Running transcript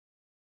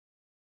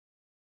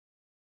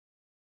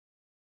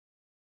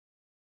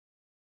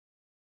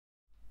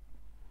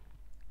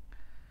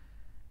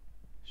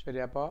ശരി,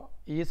 അപ്പോൾ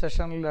ഈ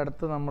സെഷനിൽ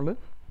അടുത്ത് നമ്മൾ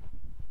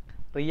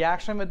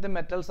റിയാക്ഷൻ വിത്ത്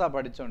മെറ്റൽസാണ്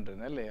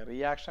പഠിച്ചുകൊണ്ടിരുന്നത് അല്ലേ?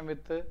 റിയാക്ഷൻ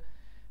വിത്ത്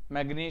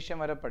മഗ്നീഷ്യം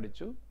വരെ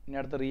പഠിച്ചു. ഇനി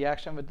അടുത്ത്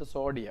reaction with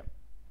sodium.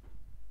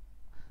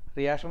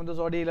 Reaction with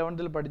sodium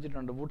 11th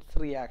പഠിച്ചിട്ടുണ്ട്. Woods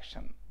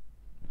reaction.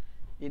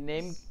 ഈ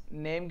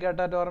നെയിം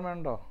കേട്ടായിട്ട്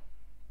ഓർമ്മയുണ്ടോ?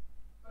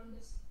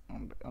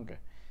 ഉണ്ട്. ഓക്കെ,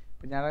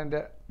 അപ്പം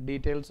ഞാനതിൻ്റെ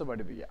ഡീറ്റെയിൽസ്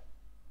പഠിപ്പിക്കാം.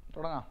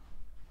 തുടങ്ങാം.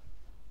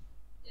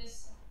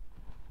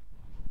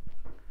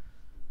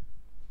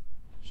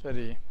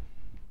 ശരി,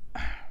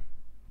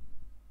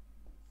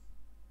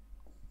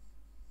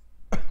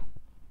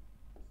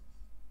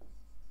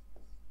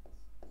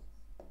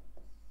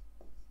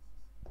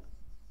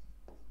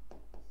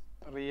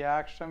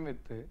 reaction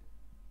with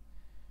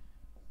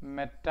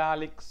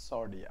metallic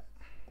sodium.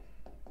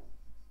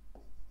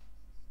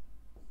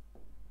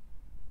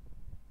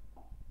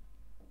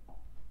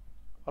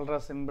 വളരെ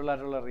സിമ്പിൾ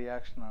ആയിട്ടുള്ള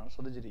റിയാക്ഷൻ ആണ്,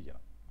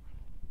 ശ്രദ്ധിച്ചിരിക്കണം.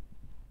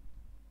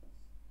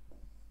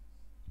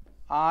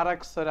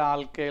 RX ഒരു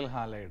ആൽക്കൈൽ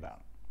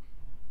ഹാലൈഡാണ്.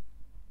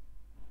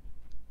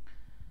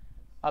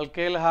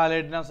 ആൽക്കൈൽ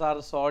ഹാലൈഡിനെ സാർ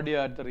സോഡിയം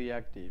ആയിട്ട്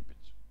റിയാക്ട്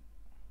ചെയ്യിപ്പിച്ചു.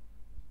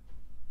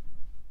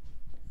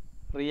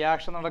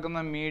 റിയാക്ഷൻ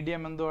നടക്കുന്ന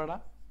മീഡിയം എന്തുവാടാ?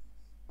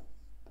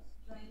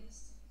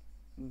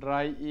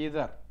 Dry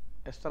ether.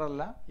 എസ്റ്റർ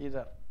അല്ല,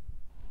 ഈതർ.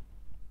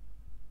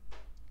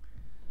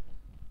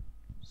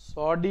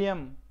 സോഡിയം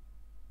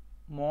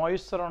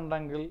മോയ്സ്ചർ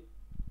ഉണ്ടെങ്കിൽ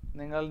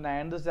നിങ്ങൾ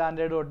 9th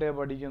സ്റ്റാൻഡേർഡ് തൊട്ടേ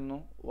പഠിക്കുന്നു,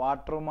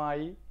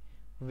 വാട്ടറുമായി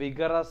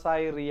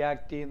വിഗറസായി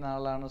റിയാക്ട് ചെയ്യുന്ന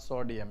ആളാണ്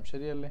സോഡിയം.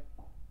 ശരിയല്ലേ?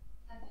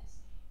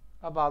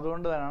 അപ്പോൾ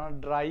അതുകൊണ്ട് തന്നെയാണ്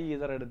ഡ്രൈ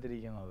ഈതർ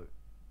എടുത്തിരിക്കുന്നത്.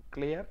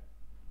 Clear?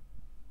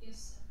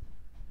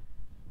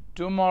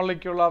 2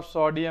 molecule of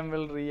sodium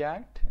will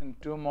react and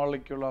 2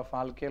 molecule of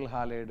alkyl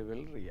halide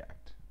will react.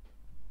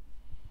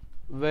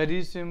 Very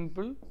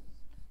simple.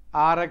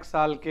 RX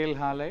alkyl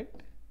halide,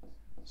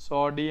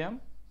 sodium,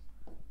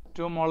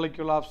 2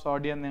 molecule of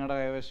sodium നിങ്ങളുടെ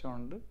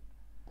കൈവശമുണ്ട്.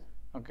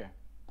 ഓക്കെ,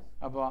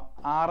 അപ്പോൾ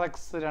RX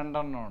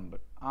 2 ഉണ്ട്.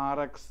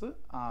 RX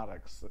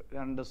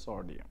 2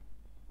 sodium.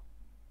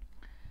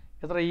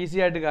 എത്ര ഈസി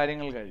ആയിട്ട്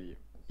കാര്യങ്ങൾ കഴിയും.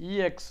 ഈ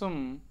എക്സും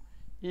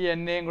ഈ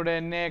എണ്ണയും കൂടെ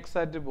NaX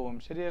ആയിട്ട് പോകും.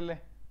 ശരിയല്ലേ?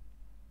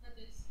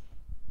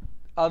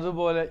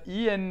 അതുപോലെ ഈ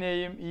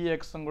എണ്ണയും ഈ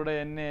എക്സും കൂടെ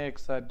NaX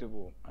ആയിട്ട്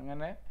പോകും.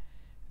 അങ്ങനെ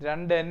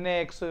 2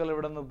 NaXകൾ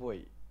ഇവിടെ നിന്ന്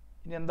പോയി.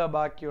 ഇനി എന്താ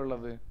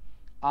ബാക്കിയുള്ളത്?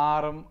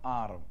 ആറും.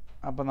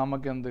 അപ്പം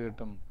നമുക്ക് എന്ത്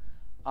കിട്ടും?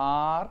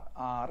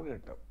 R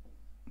കിട്ടും.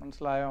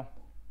 മനസ്സിലായോ?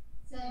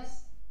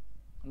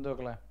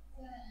 എന്തുക്കളെ?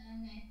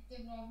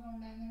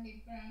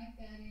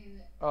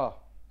 ഓ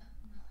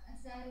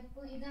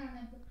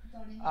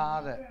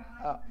അതെ.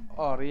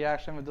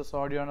 റിയാക്ഷൻ വിത്ത്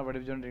സോഡിയം ആണ്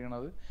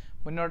പഠിപ്പിച്ചുകൊണ്ടിരിക്കുന്നത്.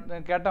 മുന്നോട്ട്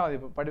കേട്ടാൽ മതി.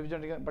 ഇപ്പോൾ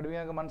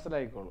പഠിപ്പിക്കാൻ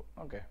മനസ്സിലായിക്കോളൂ.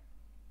 ഓക്കെ,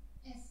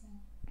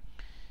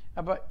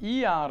 അപ്പോൾ ഈ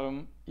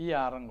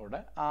ആറും കൂടെ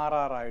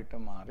RR ആയിട്ട്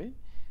മാറി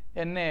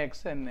NaX.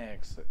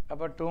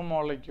 അപ്പോൾ 2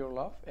 molecule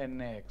of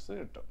NaX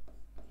കിട്ടും.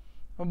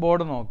 അപ്പോൾ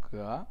ബോർഡ്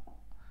നോക്കുക,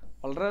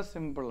 വളരെ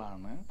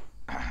സിമ്പിളാണ്.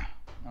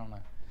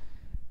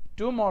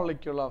 2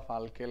 molecule of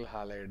alkyl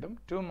halide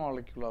 2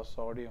 molecule of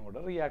sodium കൂടെ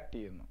റിയാക്ട്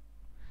ചെയ്യുന്നു.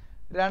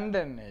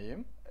 2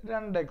 Naയും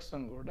 2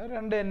 Xും കൂടെ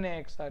 2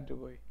 NaX ആയിട്ട്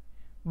പോയി.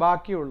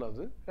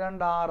 ബാക്കിയുള്ളത്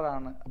 2 R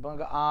ആണ്. അപ്പോൾ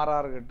നമുക്ക്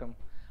RR കിട്ടും.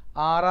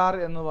 RR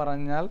എന്ന്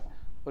പറഞ്ഞാൽ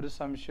ഒരു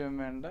സംശയം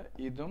വേണ്ട,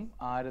 ഇതും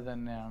ആര്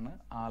തന്നെയാണ്?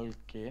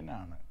 ആൽക്കേൻ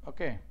ആണ്.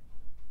 ഓക്കെ,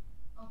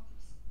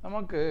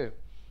 നമുക്ക്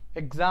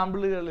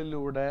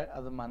എക്സാമ്പിളുകളിലൂടെ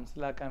അത്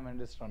മനസ്സിലാക്കാൻ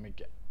വേണ്ടി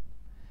ശ്രമിക്കാം.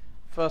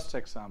 ഫസ്റ്റ്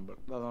എക്സാമ്പിൾ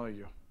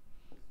നോക്കിയോ.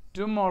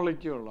 2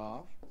 molecule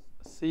of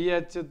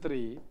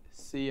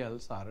CH3Cl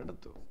സാർ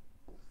എടുത്തു.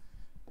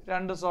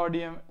 2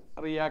 സോഡിയം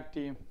റിയാക്ട്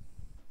ചെയ്യും.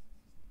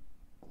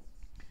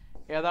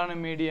 ഏതാണ്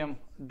മീഡിയം?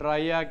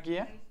 ഡ്രൈ ആക്കിയ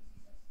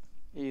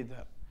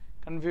ഈതർ.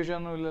 കൺഫ്യൂഷൻ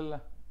ഒന്നും ഇല്ലല്ലോ?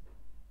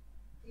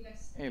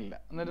 ഇല്ല.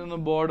 എന്നിട്ടൊന്ന്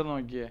ബോർഡ്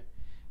നോക്കിയേ.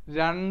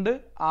 2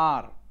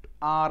 R.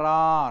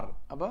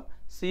 അപ്പോൾ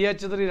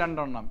CH3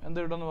 2 എന്ത്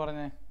കിട്ടുമെന്ന്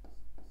പറഞ്ഞേ?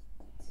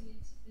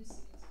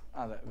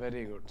 അതെ,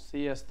 വെരി ഗുഡ്.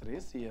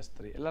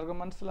 CH3. എല്ലാവർക്കും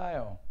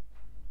മനസ്സിലായോ?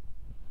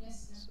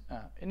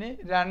 ഇനി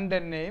 2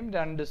 Naയും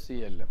 2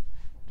 Clഉം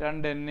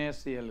 2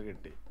 NaCl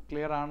കിട്ടി.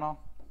 ക്ലിയർ ആണോ?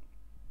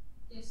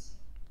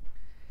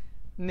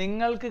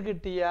 നിങ്ങൾക്ക്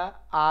കിട്ടിയ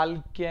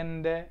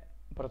ആൽക്കേന്റെ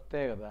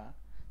പ്രത്യേകത,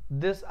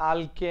 ദിസ്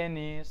ആൽക്കേൻ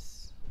ഈസ്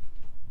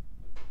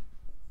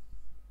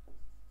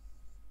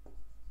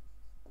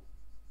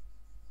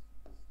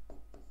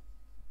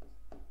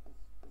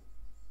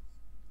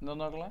എന്താ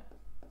നോക്കളെ?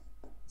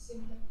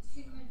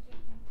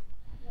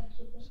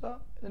 സോ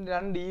ഇതിന്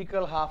 2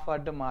 ഈക്വൽ ഹാഫ്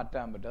ആയിട്ട്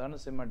മാറ്റാൻ പറ്റും. അതാണ്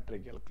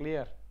symmetrical.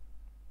 Clear?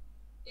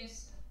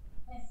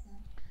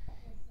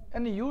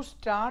 And you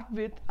start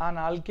with an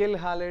alkyl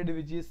halide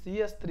which is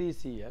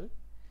CH3Cl.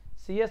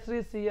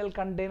 CH3Cl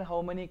contain how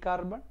many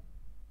carbon?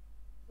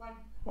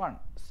 1.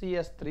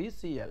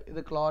 CH3Cl. This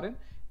is chlorine,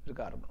 this is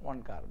carbon, 1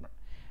 carbon.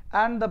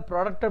 And the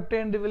product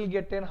obtained will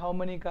contain how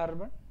many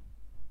carbon?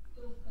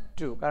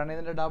 2. കാരണം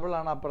ഇതിന്റെ double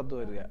ആണ് അപ്പുറത്ത്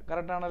വരിക.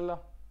 Correct ആണല്ലോ?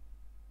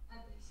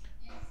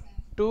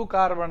 2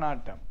 carbon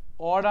atom.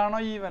 Odd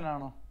ആണോ even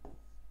ആണോ?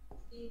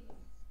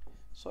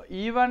 So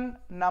even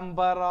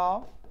number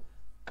of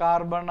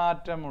carbon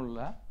atom ഉള്ള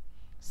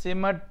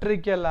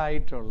symmetrical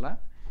ആയിട്ടുള്ള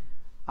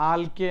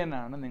ആൽക്കേൻ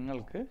ആണ്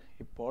നിങ്ങൾക്ക്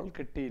ഇപ്പോൾ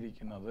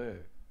കിട്ടിയിരിക്കുന്നത്.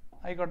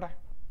 ആയിക്കോട്ടെ.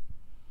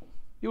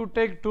 You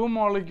take 2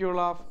 molecule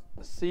of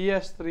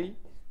CH3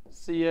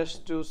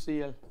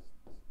 CH2Cl,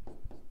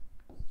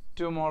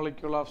 2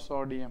 molecule of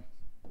sodium.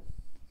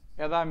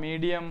 ഏതാ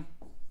മീഡിയം?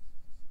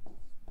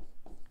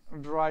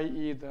 Dry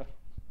ether.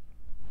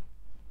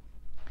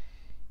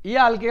 ഈ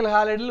ആൽക്കൈൽ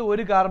ഹാലൈഡിൽ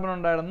ഒരു കാർബൺ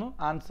ഉണ്ടായിരുന്നു,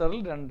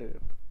 ആൻസറിൽ 2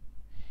 കിട്ടും.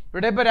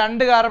 ഇവിടെ ഇപ്പോൾ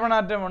 2 കാർബൺ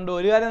ആറ്റം ഉണ്ട്.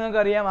 ഒരു കാര്യം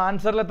നിങ്ങൾക്ക് അറിയാം,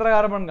 ആൻസറിൽ എത്ര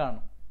കാർബൺ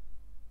കാണും?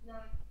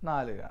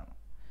 4 കാണും.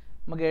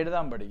 നമുക്ക്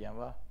എഴുതാൻ പഠിക്കാം.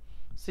 വാ.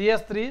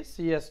 CH3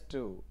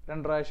 CH2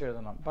 2 പ്രാവശ്യം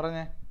എഴുതണം.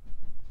 പറഞ്ഞേ.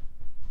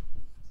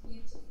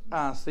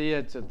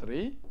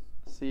 CH3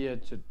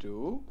 CH2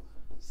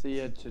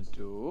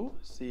 CH2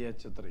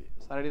 CH3.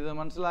 Sir ഇത്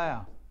മനസ്സിലായോ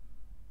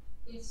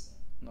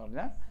എന്ന്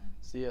പറഞ്ഞാൽ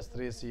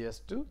CH3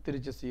 CH2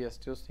 തിരിച്ച്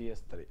CH2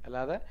 CH3.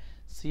 അല്ലാതെ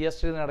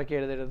CH3 ഇടയ്ക്ക്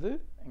എഴുതരുത്,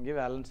 എങ്കിൽ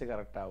ബാലൻസ്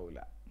കറക്റ്റ് ആവില്ല.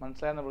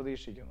 മനസ്സിലായെന്ന്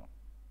പ്രതീക്ഷിക്കുന്നു.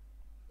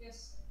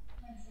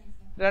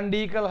 2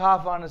 ഈക്വൽ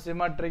ഹാഫ് ആണ്,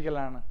 സിമെട്രിക്കൽ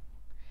ആണ്,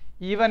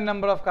 even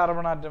number of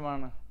carbon atom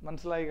ആണ്.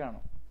 മനസ്സിലായി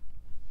കാണും.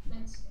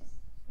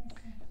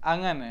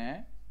 അങ്ങനെ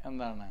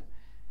എന്താണ്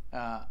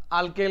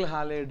alkyl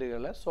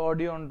ഹാലൈഡുകൾ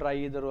sodium dry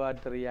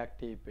ഈതറുമായിട്ട് react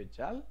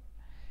ചെയ്യിപ്പിച്ചാൽ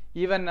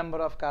even number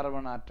of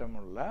carbon atom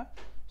ഉള്ള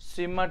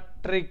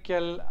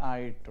സിമെട്രിക്കൽ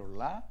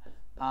ആയിട്ടുള്ള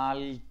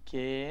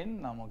ആൽക്കേൻ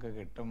നമുക്ക്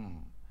കിട്ടും.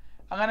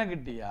 അങ്ങനെ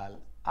കിട്ടിയാൽ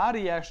ആ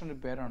റിയാക്ഷന്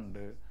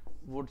പേരുണ്ട്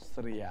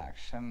വുഡ്സ്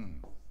റിയാക്ഷൻ.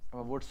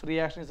 അപ്പോൾ Woods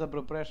reaction is A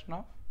preparation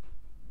of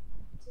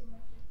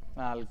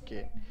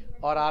alkane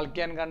or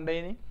alkane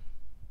containing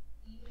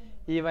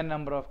even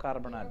number of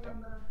carbon atom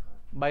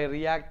by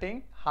reacting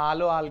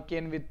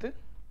haloalkane with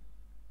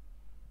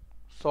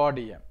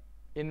sodium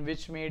in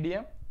which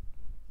medium?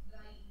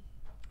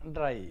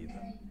 Dry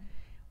ether.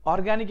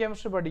 Organic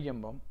chemistry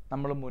പഠിക്കുമ്പം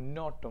നമ്മൾ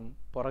മുന്നോട്ടും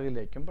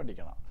പുറകിലേക്കും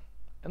പഠിക്കണം.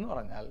 എന്ന്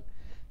പറഞ്ഞാൽ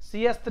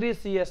CH3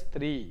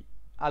 CH3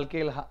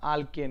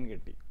 ആൽക്കേൻ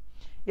കിട്ടി.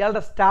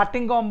 ഇയാളുടെ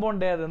starting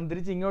compound ഏതെന്ന്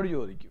തിരിച്ച് ഇങ്ങോട്ട്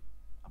ചോദിക്കും.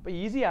 അപ്പോൾ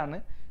ഈസിയാണ്,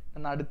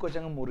 നടുക്ക്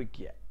വെച്ചങ്ങ്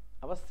മുറിക്കുക.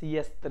 അപ്പോൾ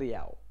CH3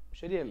 ആവും.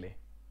 ശരിയല്ലേ?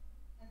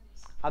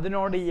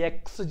 അതിനോട്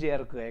എക്സ്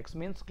ചേർക്കുക. X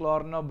means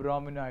ക്ലോറിനോ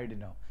ബ്രോമിനോ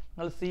ഐഡിനോ.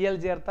 നിങ്ങൾ Cl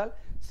ചേർത്താൽ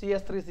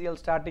CH3 Cl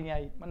സ്റ്റാർട്ടിംഗ്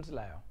ആയി.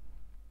 മനസ്സിലായോ?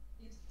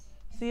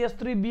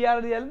 CH3 Br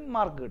എഴുതിയാലും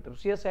മാർക്ക് കിട്ടും,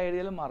 CH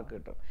എഴുതിയാലും മാർക്ക്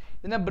കിട്ടും.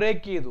 ഇതിനെ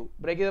ബ്രേക്ക്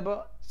ചെയ്തപ്പോൾ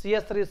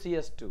CH3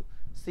 CH2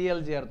 Cl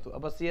ചേർത്തു.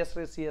 അപ്പോൾ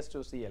CH3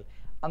 CH2 Cl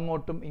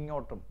അങ്ങോട്ടും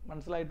ഇങ്ങോട്ടും.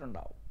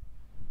 മനസ്സിലായിട്ടുണ്ടാവും.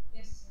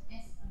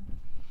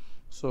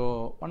 So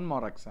one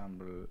more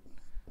example.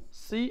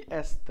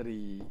 CH3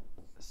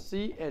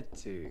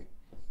 CH,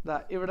 ദാ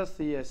ഇവിടെ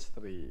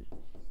CH3,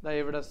 ദാ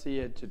ഇവിടെ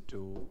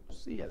CH2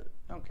 Cl.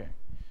 Okay.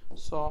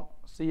 So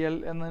Cl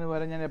എന്നതിന്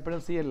പകരം ഞാൻ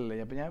എപ്പോഴും Cl അല്ലേ,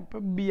 അപ്പോൾ ഞാൻ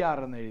ഇപ്പോൾ Br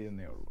എന്ന്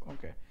എഴുതുന്നേ ഉള്ളൂ.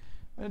 ഓക്കെ.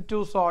 2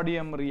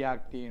 സോഡിയം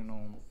റിയാക്ട് ചെയ്യണു.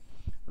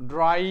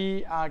 ഡ്രൈ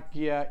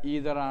ആക്കിയ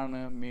ഈതറാണ്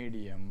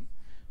മീഡിയം.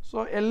 സോ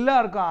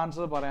എല്ലാവർക്കും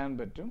ആൻസർ പറയാൻ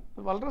പറ്റും.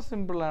 വളരെ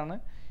സിമ്പിളാണ്.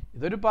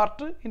 ഇതൊരു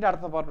പാർട്ട്, ഇതിൻ്റെ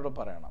അടുത്ത പാർട്ടൂടെ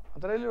പറയണം.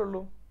 അത്രയല്ലേ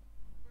ഉള്ളൂ.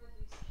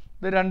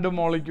 ഇത് 2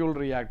 മോളിക്യൂൾ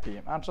റിയാക്ട്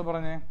ചെയ്യും. ആൻസർ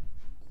പറഞ്ഞേ.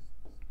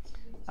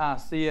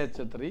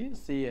 CH3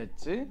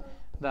 CH,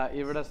 ദാ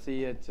ഇവിടെ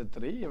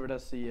CH3, ഇവിടെ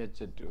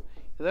CH2.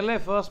 ഇതല്ലേ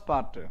ഫസ്റ്റ്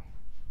പാർട്ട്.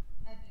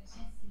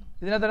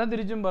 ഇതിനെ തന്നെ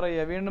തിരിച്ചും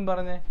പറയുക. വീണ്ടും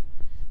പറഞ്ഞേ.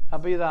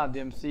 അപ്പോൾ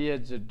ഇതാദ്യം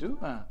CH2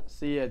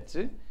 CH,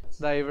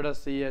 ദാ ഇവിടെ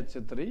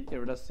CH3,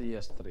 ഇവിടെ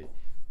CH3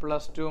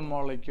 +2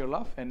 മോളിക്യൂൾ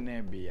ഓഫ്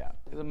NaBr.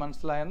 ഇത്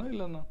മനസ്സിലായെന്നോ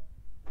ഇല്ലെന്നോ?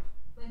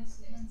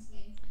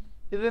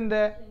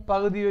 ഇതിൻ്റെ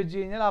പകുതി വെച്ച്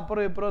കഴിഞ്ഞാൽ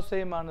അപ്പുറം ഇപ്പുറം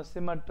സെയിം ആണ്,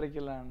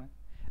 സിമെട്രിക്കൽ ആണ്.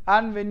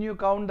 And when you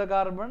count the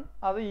carbon,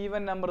 അത്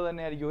ഈവൻ നമ്പർ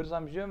തന്നെ ആയിരിക്കും, ഒരു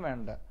സംശയവും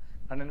വേണ്ട.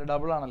 കാരണം ഇതിൻ്റെ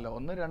ഡബിൾ ആണല്ലോ.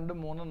 1 2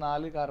 3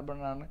 4 കാർബൺ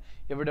ആണ്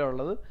ഇവിടെ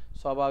ഉള്ളത്.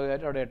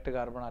 സ്വാഭാവികമായിട്ട് അവിടെ 8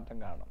 കാർബൺ ആറ്റം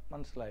കാണും.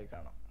 മനസ്സിലായി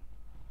കാണും.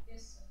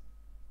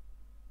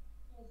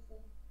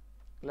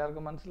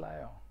 എല്ലാവർക്കും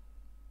മനസ്സിലായോ?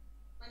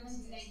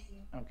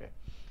 ഓക്കെ.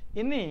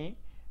 ഇനി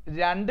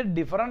 2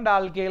 ഡിഫറെൻ്റ്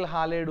ആൽക്കൈൽ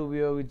ഹാലൈഡ്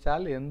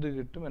ഉപയോഗിച്ചാൽ എന്ത്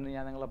കിട്ടും എന്ന്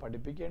ഞാൻ നിങ്ങളെ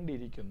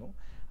പഠിപ്പിക്കേണ്ടിയിരിക്കുന്നു.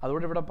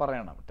 അതുകൊണ്ട് ഇവിടെ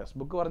പറയണം. ടെക്സ്റ്റ്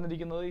ബുക്ക്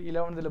പറഞ്ഞിരിക്കുന്നത്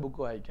 11th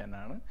ബുക്ക്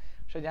വായിക്കാനാണ്.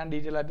 പക്ഷെ ഞാൻ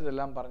ഡീറ്റെയിൽ ആയിട്ട്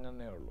ഇതെല്ലാം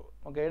പറഞ്ഞതേ ഉള്ളൂ.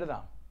 നമുക്ക്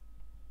എഴുതാം.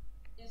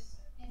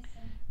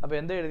 അപ്പോൾ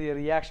എന്താ എഴുതി?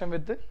 Reaction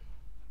with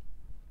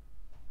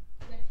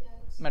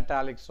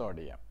metallic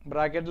sodium.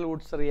 ബ്രാക്കറ്റിൽ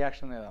വുഡ്സ്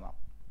റിയാക്ഷൻ എഴുതണം.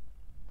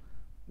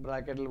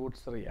 ബ്രാക്കറ്റിൽ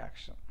വുഡ്സ്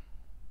റിയാക്ഷൻ.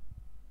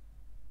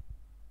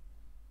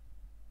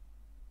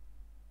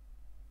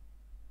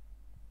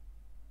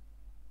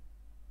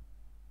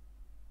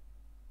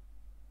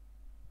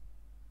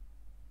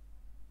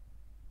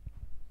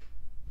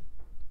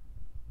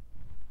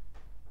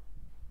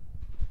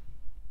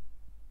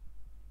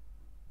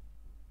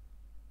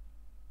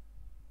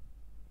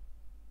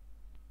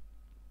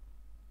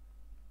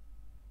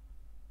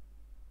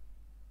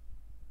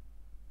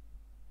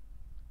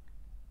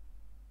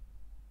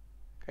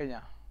 കഴിഞ്ഞ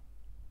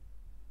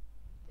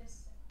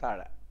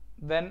താഴെ.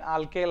 Then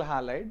alkyl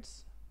halides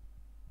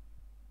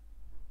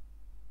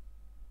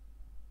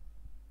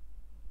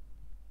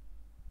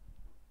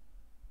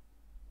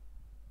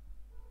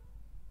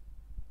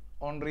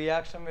on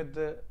reaction with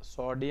the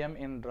sodium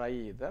in dry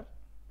ether,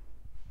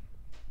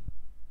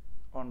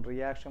 on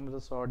reaction with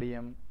the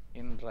sodium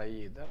in dry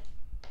ether,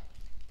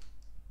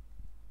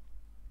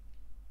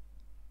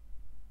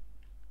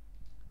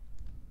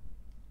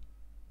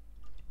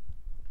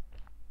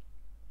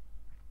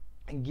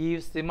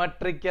 Give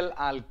symmetrical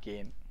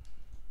alkane.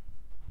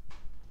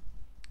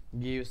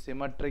 Give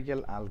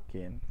symmetrical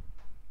alkane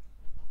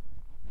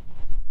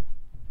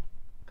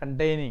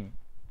containing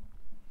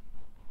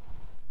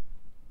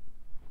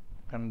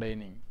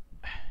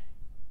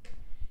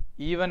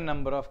even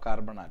number of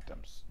carbon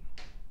atoms.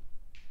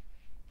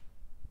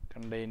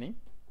 Containing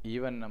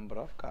even number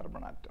of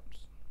carbon atoms.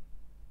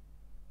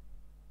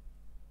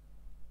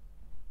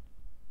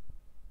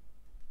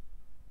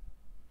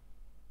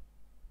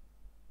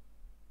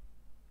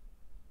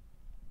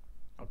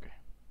 Okay.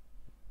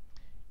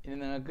 ഇനി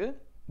നിങ്ങൾക്ക്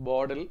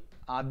ബോർഡിൽ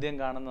ആദ്യം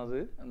കാണുന്നത്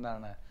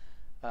എന്താണ്?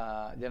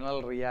 General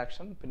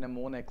reaction, പിന്നെ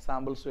 3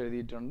 examples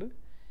എഴുതിയിട്ടുണ്ട്.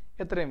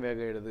 എത്രയും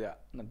വേഗം എഴുതുക,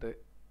 എന്നിട്ട്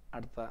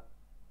അടുത്ത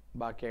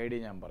ബാക്കി ഐഡിയ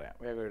ഞാൻ പറയാം.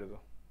 വേഗം എഴുതൂ.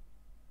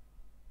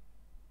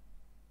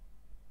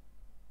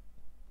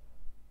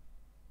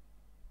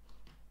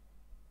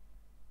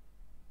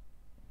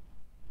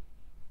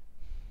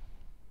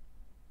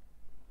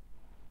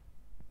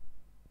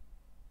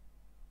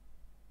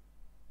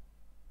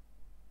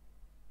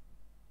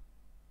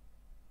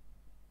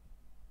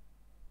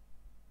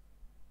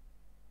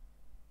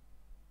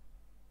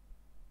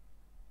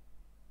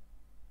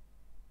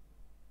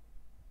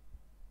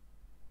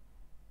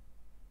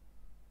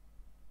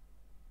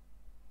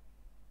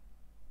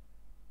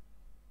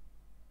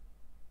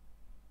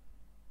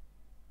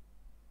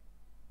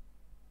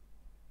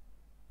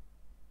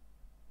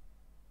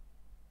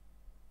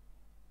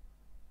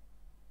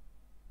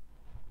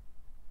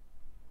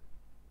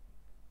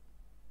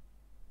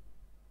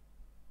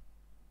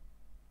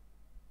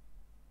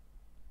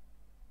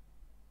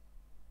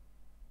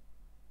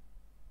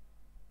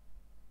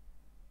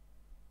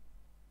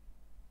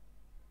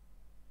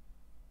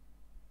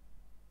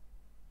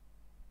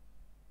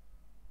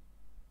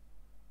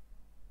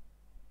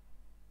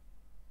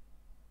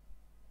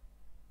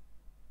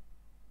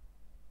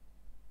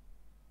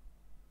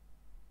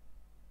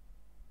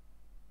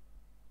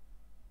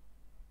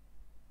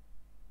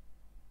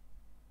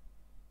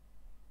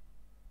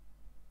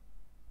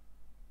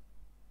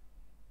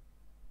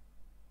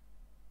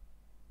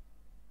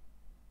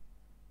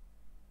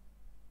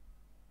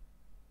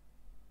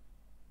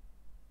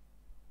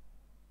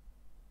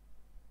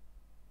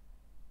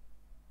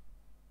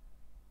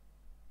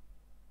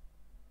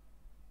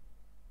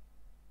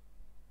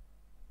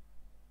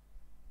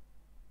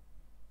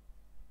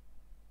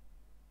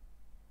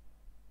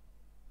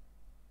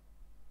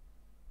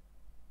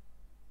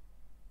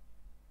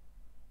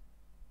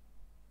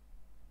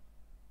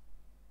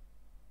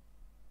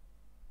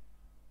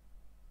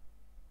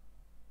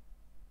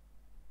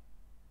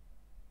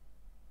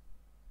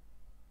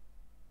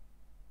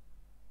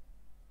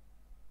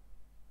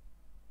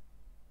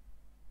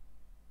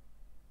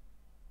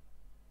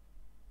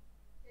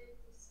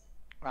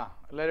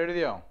 എല്ലാവരും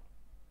എഴുതിയോ?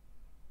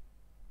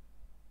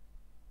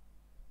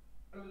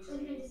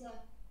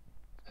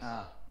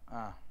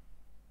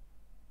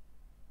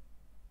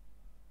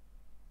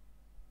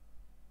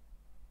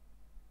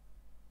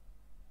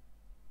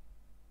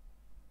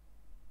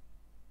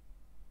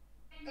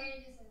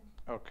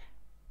 ഓക്കെ.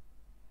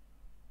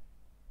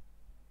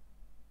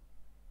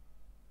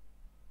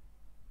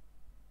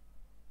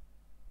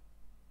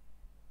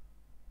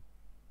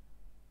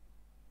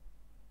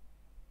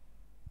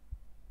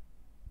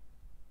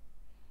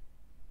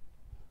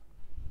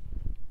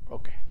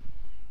 ഓക്കെ,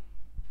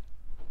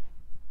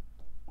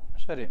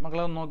 ശരി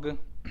മക്കളെ ഒന്ന് നോക്ക്.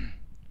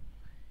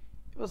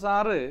 ഇപ്പോൾ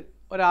സാറ്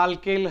ഒരു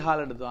ആൽക്കൈൽ ഹാൽ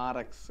എടുത്തു,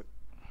 RX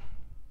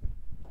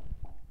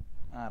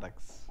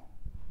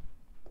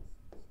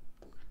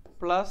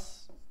പ്ലസ്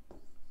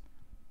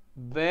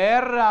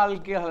വേറൊരു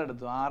ആൽക്കൈൽ ഹാൽ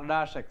എടുത്തു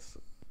R'(X).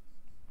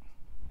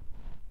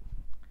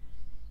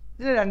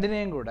 ഇതിന്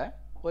രണ്ടിനെയും കൂടെ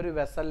ഒരു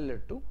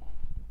വെസലിലിട്ടു.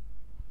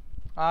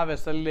 ആ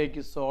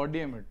വെസലിലേക്ക്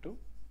സോഡിയം ഇട്ടു,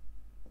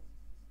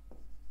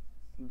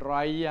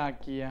 ഡ്രൈ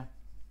ആക്കിയ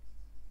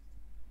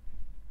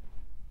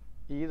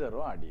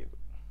ഈതറും ആഡ് ചെയ്തു.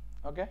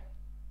 Okay.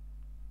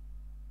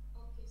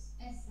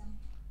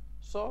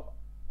 So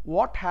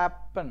what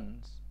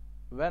happens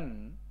when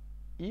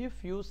if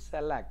you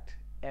select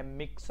a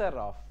mixture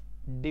of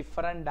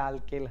different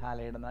alkyl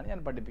halide എന്നാണ് ഞാൻ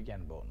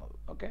പഠിപ്പിക്കാൻ പോകുന്നത്.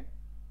 Okay.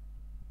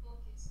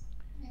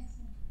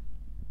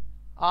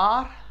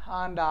 R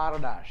and R'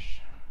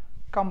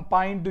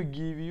 combine to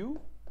give you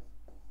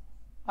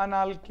an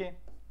alkane.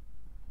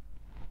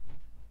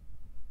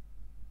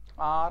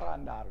 R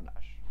and R'.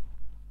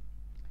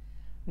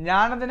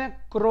 ഞാനതിനെ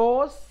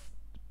ക്രോസ്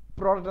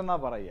പ്രോഡക്റ്റ് എന്നാ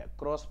പറയുക.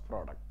 Cross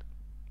product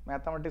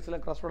മാത്തമാറ്റിക്സിലെ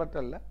cross product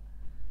അല്ല,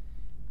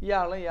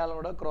 ഇയാളും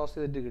കൂടെ ക്രോസ്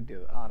ചെയ്തിട്ട്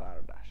കിട്ടിയത് R'.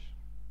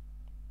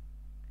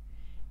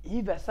 ഈ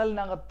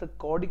വെസലിനകത്ത്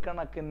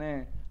കോടിക്കണക്കിന്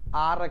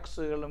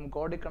RXകളും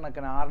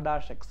കോടിക്കണക്കിന്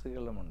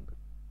R'(X'കളും ഉണ്ട്.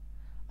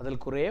 അതിൽ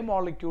കുറേ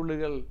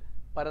മോളിക്യൂളുകൾ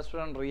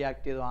പരസ്പരം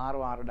റിയാക്ട് ചെയ്തു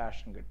R'(ഉം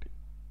R''ഉം കിട്ടി.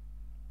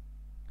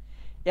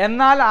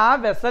 എന്നാൽ ആ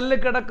വെസലിൽ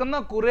കിടക്കുന്ന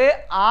കുറേ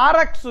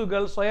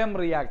RXകൾ സ്വയം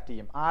റിയാക്ട്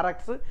ചെയ്യും. RX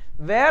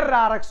വേറൊരു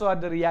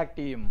RXുമായിട്ട് റിയാക്ട്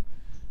ചെയ്യും.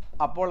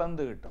 അപ്പോൾ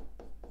എന്ത് കിട്ടും?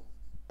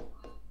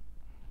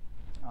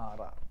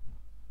 RR.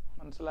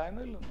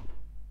 മനസ്സിലായെന്നില്ലെന്നോ?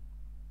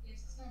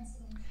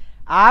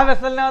 ആ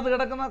വെസലിനകത്ത്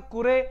കിടക്കുന്ന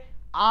കുറേ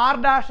ആർ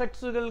ഡാഷ്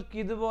എക്സുകൾക്ക്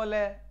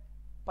ഇതുപോലെ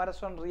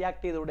പരസ്പരം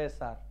റിയാക്ട് ചെയ്തൂടെ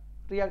സാർ?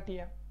 റിയാക്ട്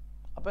ചെയ്യാം.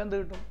 അപ്പോൾ എന്ത്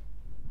കിട്ടും?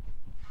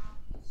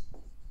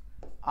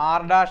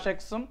 ആർ ഡാഷ്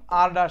എക്സും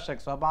ആർ ഡാഷ്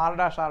എക്സും. അപ്പോൾ ആർ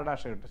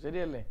ഡാഷ് കിട്ടും.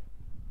 ശരിയല്ലേ?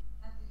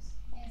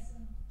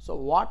 So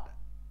what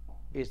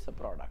is the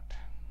product?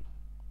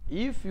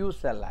 If you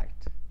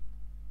select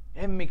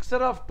a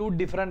mixture of two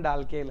different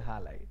alkyl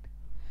halide,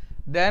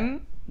 then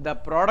the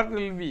product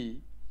will be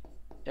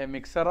a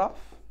mixture of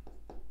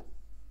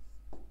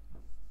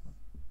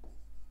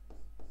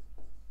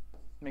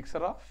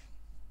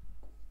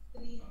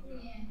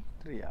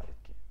three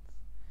alkanes.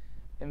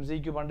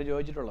 MCQ പണ്ട്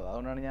ചോദിച്ചിട്ടുള്ളത്,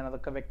 അതുകൊണ്ടാണ് ഞാൻ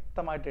അതൊക്കെ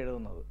വ്യക്തമായിട്ട്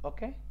എഴുതുന്നത്.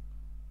 Okay,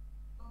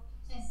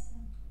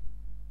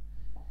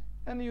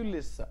 and you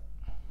listen.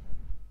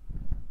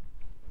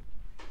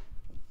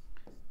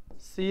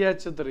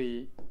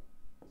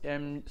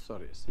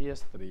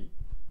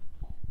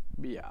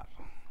 CH3Br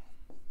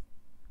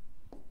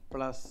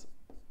plus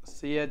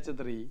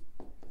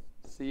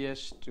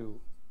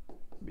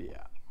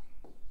CH3CH2Br.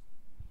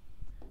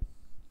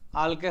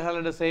 Alkyl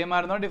halide same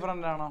ആയിരുന്നോ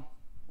different ആണോ?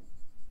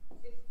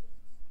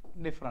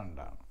 Different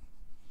ആണ്.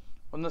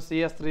 ഒന്ന്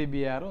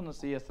CH3Br, ഒന്ന്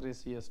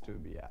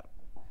CH3CH2Br.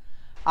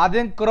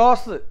 ആദ്യം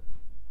ക്രോസ്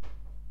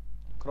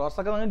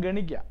ഒക്കെ നിങ്ങൾ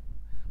ഗണിക്കാം.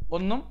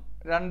 1,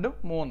 2,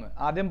 3.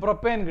 ആദ്യം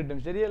പ്രൊപ്പൈൻ കിട്ടും.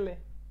 ശരിയല്ലേ?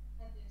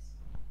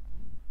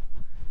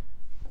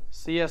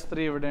 CH3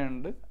 ഇവിടെ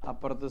ഉണ്ട്,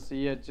 അപ്പുറത്ത്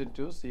CH2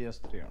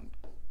 CH3 ഉണ്ട്.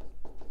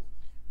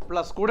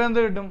 പ്ലസ് കൂടെ എന്ത്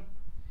കിട്ടും?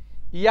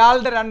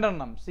 ഇയാളുടെ 2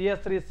 എണ്ണം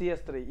CH3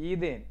 CH3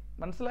 ഈതേൻ.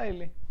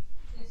 മനസ്സിലായില്ലേ?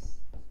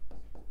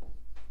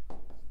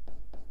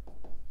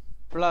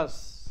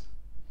 പ്ലസ്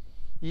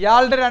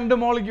ഇയാളുടെ 2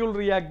 മോളിക്യൂൾ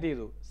റിയാക്ട്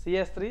ചെയ്തു.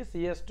 CH3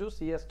 CH2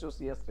 CH2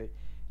 CH3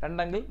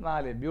 2 ×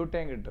 4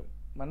 butane കിട്ടും.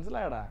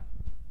 മനസ്സിലായടാ?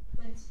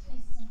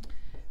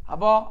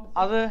 അപ്പോൾ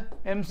അത്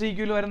MCQ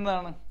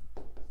വരുന്നതാണ്.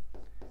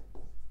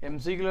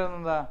 MCQ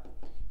വരുന്നതാ?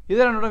 ഇത്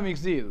രണ്ടുകൂടെ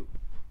മിക്സ് ചെയ്തു.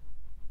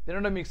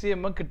 ഇതിനോട് മിക്സ്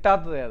ചെയ്യുമ്പോൾ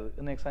കിട്ടാത്തത് ഏത്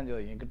എന്ന് എക്സാം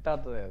ചോദിക്കും.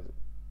 കിട്ടാത്തത്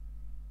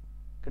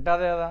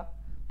ഏതാ?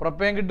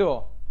 പ്രൊപ്പൈൻ കിട്ടുമോ?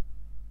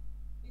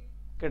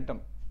 കിട്ടും.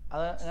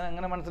 അത്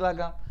എങ്ങനെ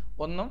മനസ്സിലാക്കാം?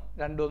 1,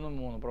 2, 1,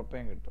 3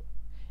 പ്രൊപ്പൈൻ കിട്ടും.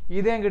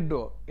 ഈതേൻ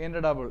കിട്ടുമോ?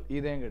 ഇതിൻ്റെ ഡബിൾ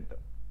ഈതേൻ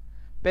കിട്ടും.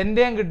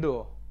 പെൻറ്റേൻ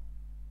കിട്ടുമോ?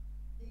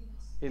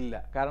 ഇല്ല,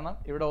 കാരണം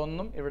ഇവിടെ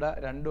 1ഉം ഇവിടെ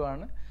 2ഉം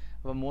ആണ്.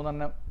 അപ്പോൾ 3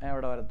 എണ്ണം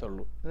ഇവിടെ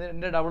വരത്തുള്ളൂ.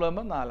 ഇതിൻ്റെ ഡബിൾ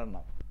ആകുമ്പോൾ 4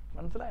 എണ്ണം.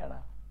 മനസ്സിലായടാ?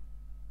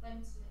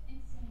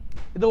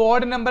 ഇത്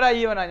ഓഡ് നമ്പറാ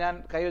ഈവനാ ഞാൻ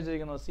കൈ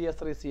വെച്ചിരിക്കുന്നത്?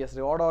 CH3 CH3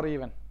 odd or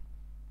even?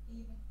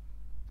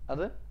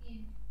 അത്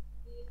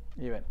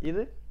ഈവൻ.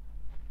 ഇത്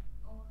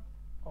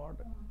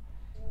ഓഡ്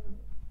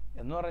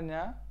എന്ന്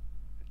പറഞ്ഞാൽ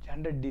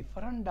 2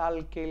 ഡിഫറെൻ്റ്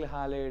ആൽക്കൈൽ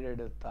ഹാലൈഡ്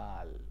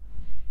എടുത്താൽ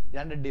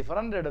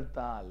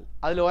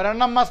അതിൽ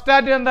ഒരെണ്ണം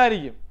മസ്റ്റാറ്റ്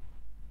എന്തായിരിക്കും?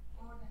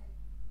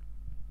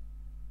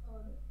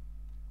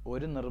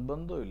 ഒരു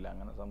നിർബന്ധവും ഇല്ല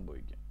അങ്ങനെ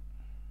സംഭവിക്കാൻ.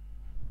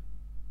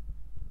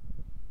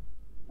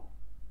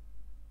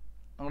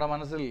 നമ്മുടെ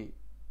മനസ്സിൽ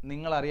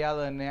നിങ്ങളറിയാതെ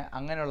തന്നെ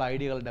അങ്ങനെയുള്ള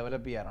ഐഡിയകൾ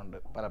ഡെവലപ്പ് ചെയ്യാറുണ്ട്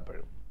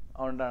പലപ്പോഴും.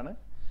 അതുകൊണ്ടാണ്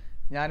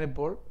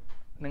ഞാനിപ്പോൾ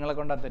നിങ്ങളെ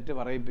കൊണ്ട് ആ തെറ്റ്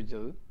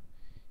പറയിപ്പിച്ചത്.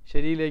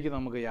 ശരിയിലേക്ക്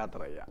നമുക്ക് യാത്ര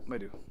ചെയ്യാം.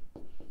 വരൂ.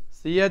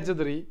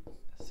 CH3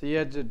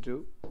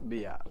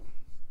 CH2Br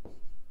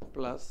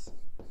plus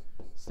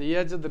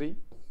CH3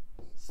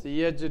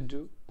 CH2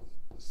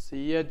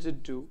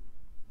 CH2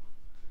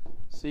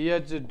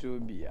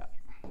 CH2Br.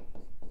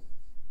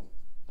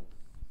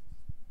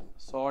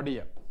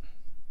 Sodium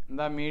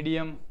എന്താ?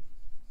 മീഡിയം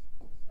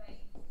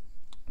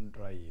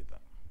ഡ്രൈ ചെയ്ത.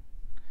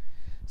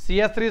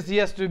 CH3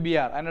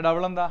 CH2Br അതിൻ്റെ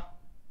ഡബിൾ എന്താ?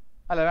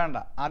 അല്ല വേണ്ട,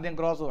 ആദ്യം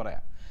ക്രോസ്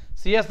പറയാം.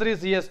 CH3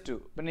 CH2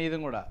 പിന്നെ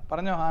ഇതും കൂടെ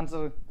പറഞ്ഞോ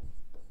ആൻസർ.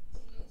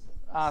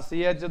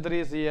 CH3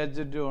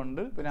 CH2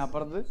 ഉണ്ട്, പിന്നെ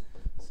അപ്പുറത്ത്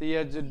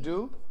CH2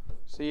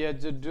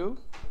 CH2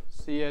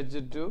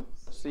 CH2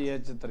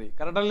 CH3.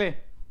 Correct അല്ലേ?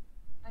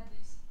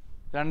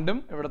 2ഉം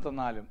ഇവിടുത്തെ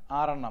 4ഉം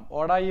 6 എണ്ണം.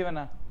 ഓടാ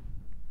ഈവനാ?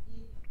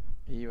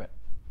 ഈവൻ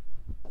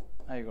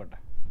ആയിക്കോട്ടെ.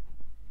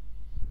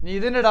 ഇനി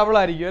ഇതിൻ്റെ ഡബിൾ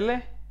ആയിരിക്കും അല്ലേ?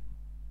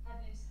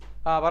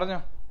 പറഞ്ഞോ.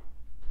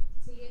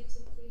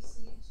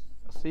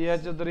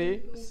 CH3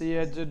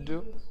 CH2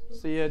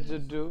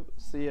 CH2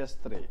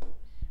 CH3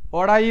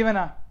 ഓടാ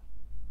ഈവനാ?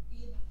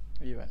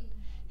 ഈവൻ.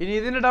 ഇനി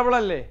ഇതിൻ്റെ ഡബിൾ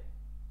അല്ലേ?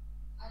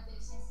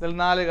 ഇതിൽ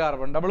 4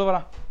 കാർബൺ. ഡബിൾ പറ.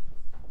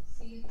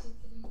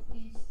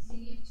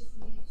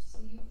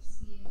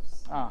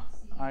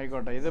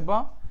 ആയിക്കോട്ടെ.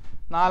 ഇതിപ്പോൾ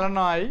 4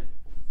 എണ്ണമായി.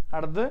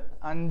 അടുത്ത്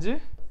 5,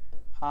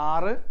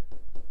 6,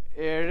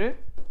 7,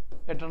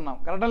 8 എണ്ണം.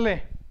 കറക്റ്റ് അല്ലേ?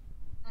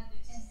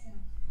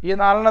 ഈ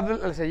 4 എണ്ണത്തിൽ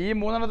ഈ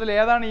 3 എണ്ണത്തിൽ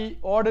ഏതാണ് ഈ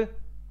ഓഡ്?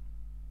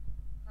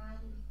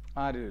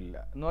 ആരുമില്ല.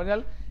 എന്ന്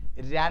പറഞ്ഞാൽ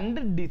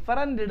 2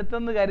 ഡിഫറൻ്റ്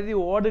എടുത്തെന്ന് കരുതി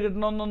ഓഡ്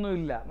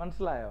കിട്ടണമെന്നൊന്നുമില്ല.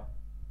 മനസ്സിലായോ?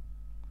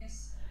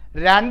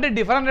 2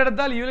 ഡിഫറൻ്റ്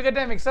എടുത്താൽ you will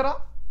get A mixer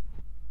of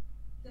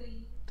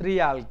 3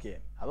 alkane.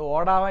 അത്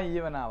ഓടാവാം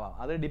ഈവൻ ആവാം.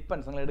 അത്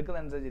ഡിപ്പെൻസ്, നിങ്ങൾ എടുക്കുന്ന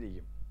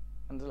അനുസരിച്ചിരിക്കും.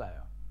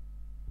 മനസ്സിലായോ?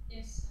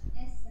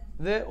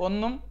 ഇത്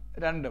 1ഉം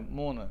 2ഉം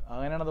 3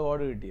 അങ്ങനെയാണ് അത്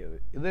ഓഡ് കിട്ടിയത്.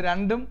 ഇത്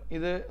 2ഉം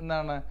ഇത്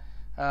എന്താണ്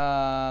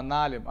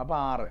 4ഉം അപ്പോൾ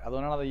 6.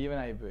 അതുകൊണ്ടാണ് അത് ഈവൻ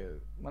ആയിപ്പോയത്.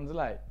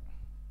 മനസ്സിലായി?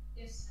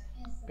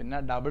 പിന്നെ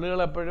ഡബിളുകൾ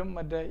എപ്പോഴും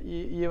മറ്റേ ഈ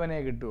ഈവനേ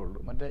കിട്ടുകയുള്ളൂ.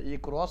 മറ്റേ ഈ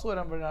ക്രോസ്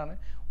വരുമ്പോഴാണ്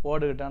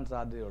ഓഡ് കിട്ടാൻ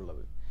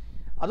സാധ്യതയുള്ളത്.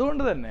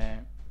 അതുകൊണ്ട് തന്നെ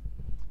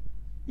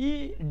ഈ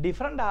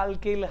ഡിഫറെൻ്റ്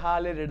ആൽക്കൈൽ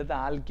ഹാലൈഡ് എടുത്ത്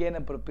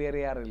ആൽക്കേനെ പ്രിപ്പയർ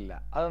ചെയ്യാറില്ല.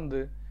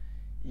 അതെന്ത്?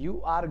 You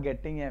are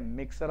getting A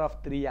mixer of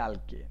 3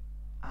 alkane.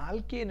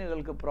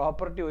 ആൽക്കെയിനുകൾക്ക്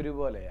property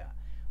ഒരുപോലെയാണ്.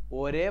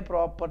 ഒരേ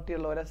പ്രോപ്പർട്ടി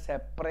ഉള്ളവരെ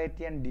സെപ്പറേറ്റ്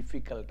ചെയ്യാൻ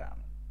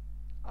ഡിഫിക്കൽട്ടാണ്.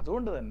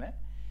 അതുകൊണ്ട് തന്നെ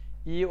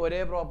ഈ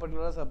ഒരേ പ്രോപ്പർട്ടി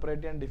ഉള്ള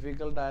സെപ്പറേറ്റ് ചെയ്യാൻ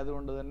ഡിഫിക്കൽട്ട്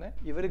ആയതുകൊണ്ട് തന്നെ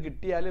ഇവർ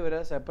കിട്ടിയാൽ ഇവരെ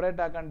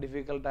സെപ്പറേറ്റ് ആക്കാൻ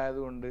ഡിഫിക്കൽട്ട്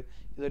ആയതുകൊണ്ട്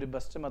ഇതൊരു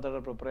best method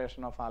of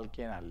preparation of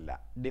alkane അല്ല,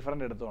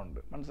 ഡിഫറെൻ്റ്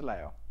എടുത്തുകൊണ്ട്.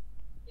 മനസ്സിലായോ?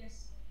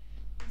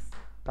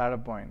 താഴെ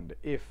പോയിന്റ്.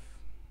 ഇഫ്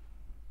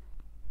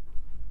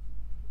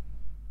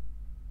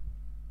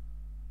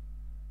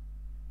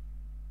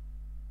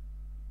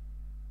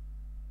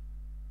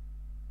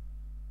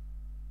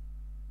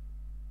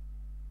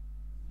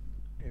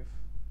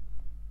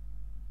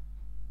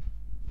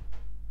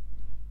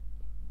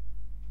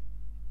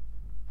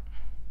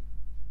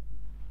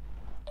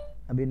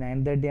അപ്പൊ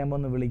 9:30 ആകുമ്പോൾ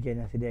ഒന്ന് വിളിക്കുക,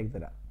 ഞാൻ ശരിയാക്കി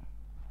തരാം.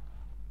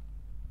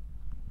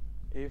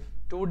 If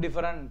two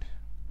different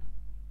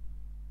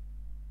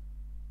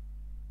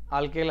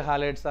alkyl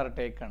halides are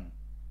taken,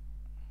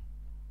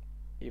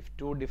 if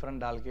two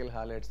different alkyl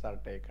halides are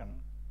taken,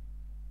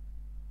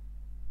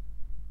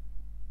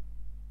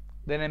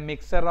 then a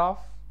mixture of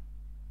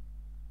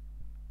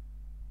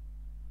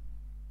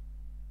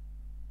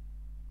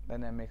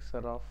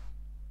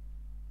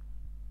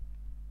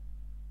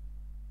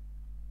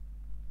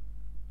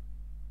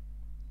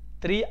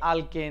three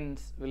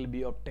alkanes will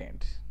be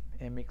obtained.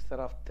 A mixture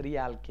of 3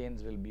 alkanes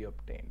will be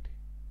obtained.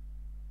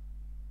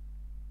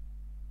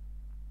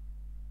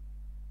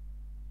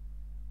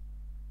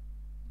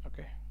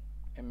 Okay,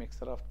 a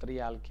mixture of 3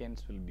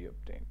 alkanes will be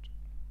obtained.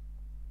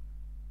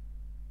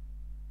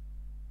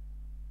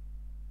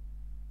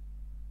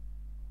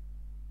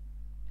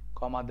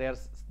 Comma,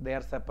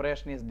 their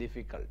separation is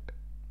difficult.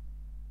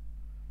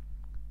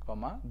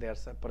 Comma, their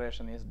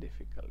separation is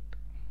difficult.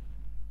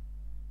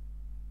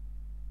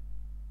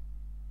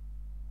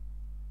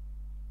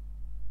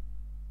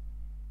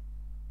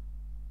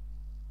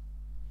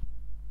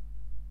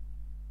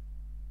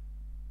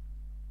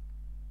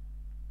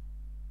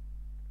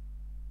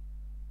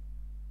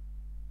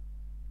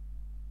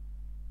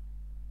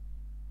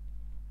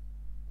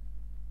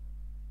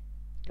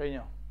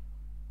 കഴിഞ്ഞോ?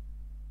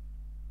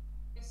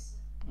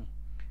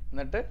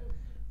 എന്നിട്ട്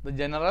ഇത്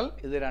general,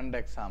 ഇത് 2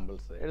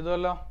 examples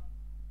എഴുതുമല്ലോ.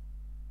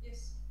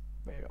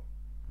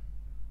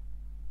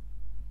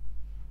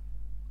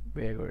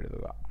 വേഗം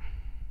എഴുതുക.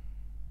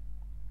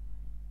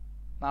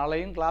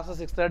 നാളെയും class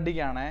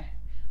 6:30-ക്കാണേ.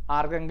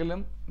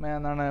 ആർക്കെങ്കിലും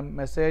എന്താണ്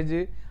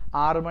message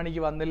 6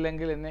 മണിക്ക്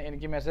വന്നില്ലെങ്കിൽ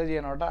എനിക്ക് മെസ്സേജ്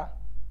ചെയ്യണം കേട്ടോ.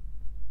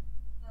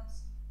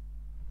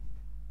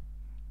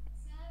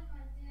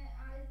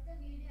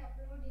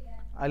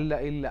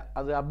 ഇല്ല,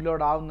 അത്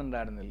അപ്ലോഡ്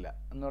ആവുന്നുണ്ടായിരുന്നില്ല.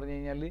 എന്ന് പറഞ്ഞു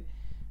കഴിഞ്ഞാൽ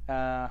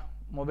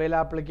മൊബൈൽ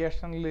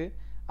ആപ്ലിക്കേഷനിൽ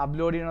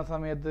അപ്ലോഡ് ചെയ്യുന്ന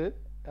സമയത്ത്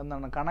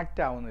എന്താണ്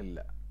കണക്റ്റ് ആവുന്നില്ല.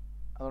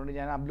 അതുകൊണ്ട്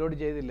ഞാൻ അപ്ലോഡ്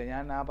ചെയ്തില്ല.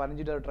 ഞാൻ ആ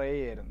 15 ട്രൈ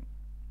ചെയ്യായിരുന്നു.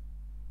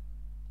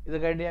 ഇത്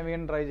കഴിഞ്ഞ് ഞാൻ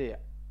വീണ്ടും ട്രൈ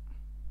ചെയ്യാം.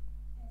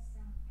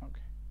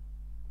 ഓക്കെ.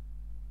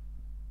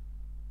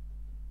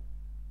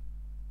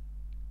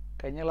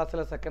 കഴിഞ്ഞ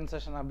ക്ലാസ്സിലെ സെക്കൻഡ്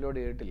സെഷൻ അപ്ലോഡ്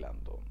ചെയ്തിട്ടില്ല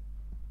എന്ന്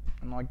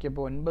തോന്നുന്നു.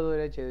 നോക്കിയപ്പോൾ 9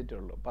 വരെ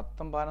ചെയ്തിട്ടുള്ളൂ.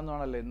 10ഉം 11ഉം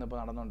ആണല്ലോ ഇന്നിപ്പോൾ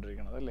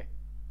നടന്നുകൊണ്ടിരിക്കുന്നത് അല്ലേ?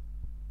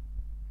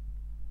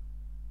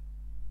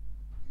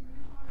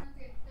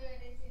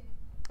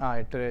 ആ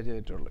 8 വരെ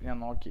ചെയ്തിട്ടുള്ളൂ. ഞാൻ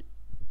നോക്കി.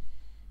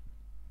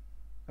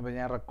 അപ്പോൾ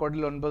ഞാൻ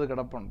റെക്കോർഡിൽ 9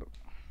 കിടപ്പുണ്ട്.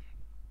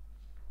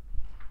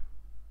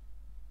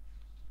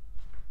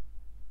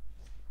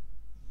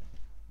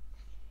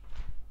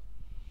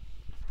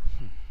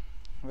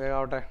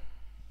 വേഗാവട്ടെ.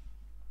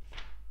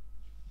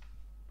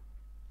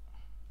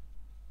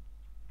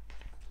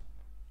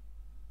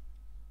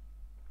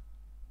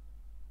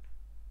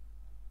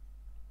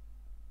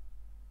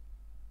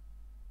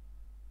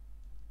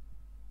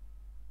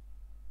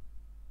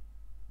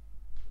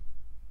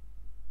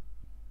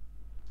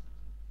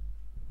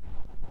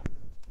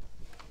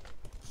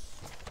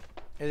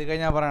 എഴുതി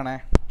കഴിഞ്ഞാൽ പറയണേ.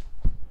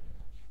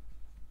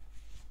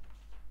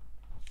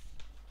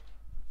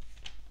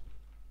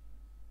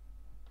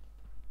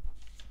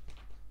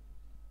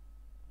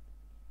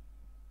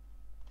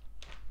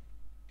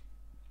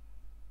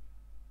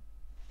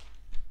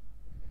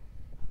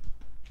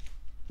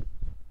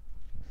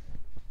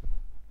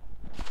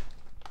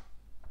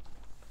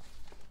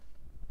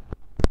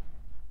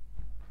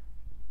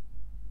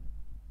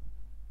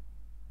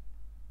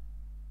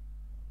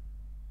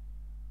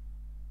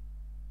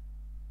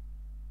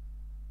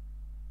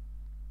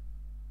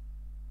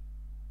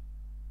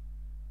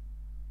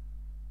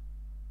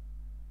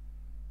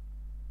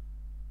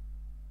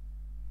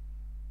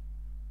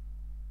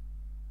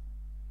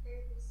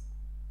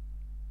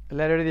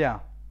 എല്ലാവരും എഴുതിയാ?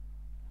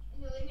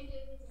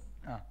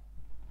 ആ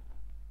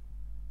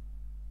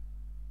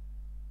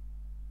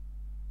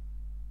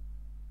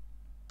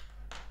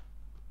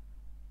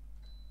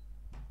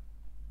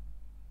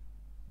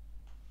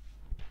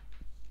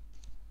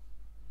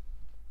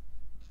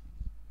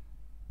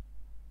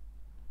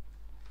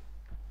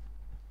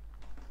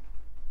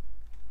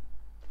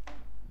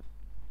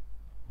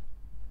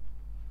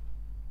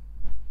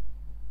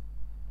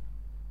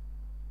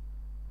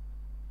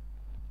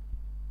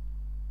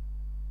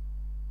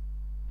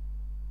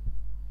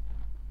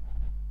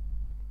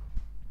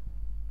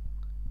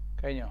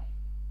കഴിഞ്ഞോ?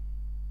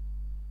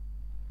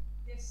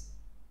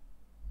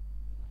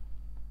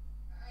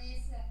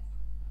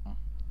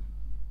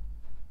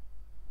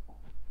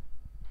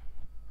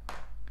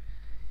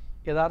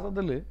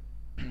 യഥാർത്ഥത്തിൽ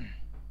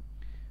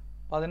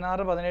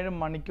 16-17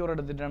 മണിക്കൂർ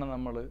എടുത്തിട്ടാണ്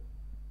നമ്മൾ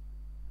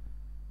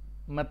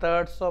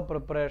methods of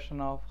preparation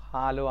of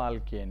hello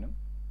ആൽക്കേനും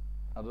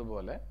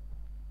അതുപോലെ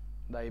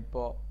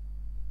ഇപ്പോൾ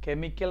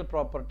കെമിക്കൽ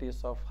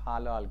പ്രോപ്പർട്ടീസ് ഓഫ്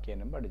ഹാലോ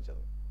ആൽക്കേനും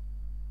പഠിച്ചത്.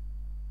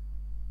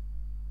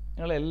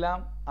 നിങ്ങളെല്ലാം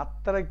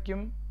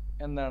അത്രയ്ക്കും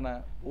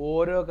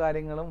ഓരോ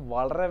കാര്യങ്ങളും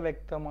വളരെ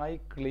വ്യക്തമായി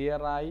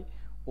ക്ലിയറായി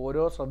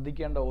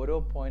ശ്രദ്ധിക്കേണ്ട ഓരോ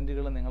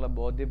പോയിന്റുകളും നിങ്ങളെ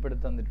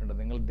ബോധ്യപ്പെടുത്തി തന്നിട്ടുണ്ട്.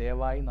 നിങ്ങൾ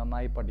ദയവായി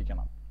നന്നായി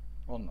പഠിക്കണം.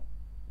 ഒന്ന്,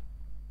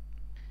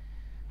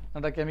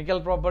 എന്നിട്ട് കെമിക്കൽ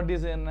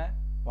പ്രോപ്പർട്ടീസ് തന്നെ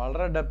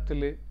വളരെ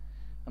ഡെപ്തിൽ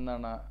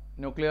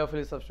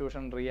ന്യൂക്ലിയോഫിലിക്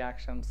സബ്സ്റ്റിറ്റ്യൂഷൻ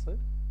റിയാക്ഷൻസ്,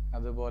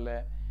 അതുപോലെ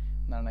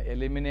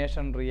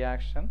എലിമിനേഷൻ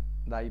റിയാക്ഷൻ,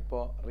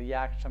 ഇപ്പോൾ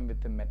റിയാക്ഷൻ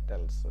വിത്ത്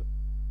മെറ്റൽസ്.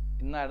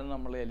 ഇന്നായിരുന്നു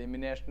നമ്മൾ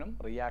എലിമിനേഷനും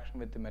റിയാക്ഷൻ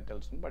വിത്ത്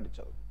മെറ്റൽസും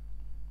പഠിച്ചത്.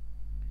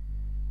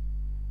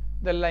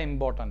 ഇതെല്ലാം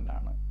ഇമ്പോർട്ടൻ്റ്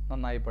ആണ്,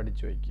 നന്നായി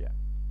പഠിച്ചു വയ്ക്കുക.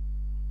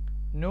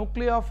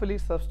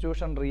 Nucleophilic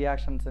substitution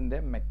റിയാക്ഷൻസിൻ്റെ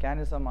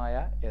മെക്കാനിസമായ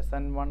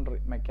SN1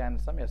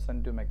 mechanism,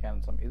 SN2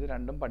 mechanism, ഇത്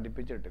രണ്ടും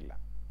പഠിപ്പിച്ചിട്ടില്ല.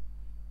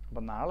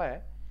 അപ്പം നാളെ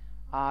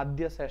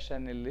ആദ്യ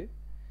സെഷനിൽ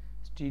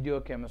സ്റ്റീരിയോ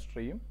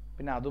കെമിസ്ട്രിയും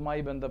പിന്നെ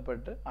അതുമായി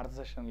ബന്ധപ്പെട്ട് അടുത്ത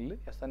സെഷനിൽ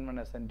SN1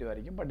 SN2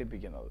 ആയിരിക്കും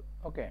പഠിപ്പിക്കുന്നത്.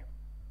 ഓക്കെ.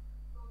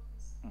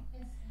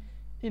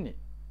 ഇനി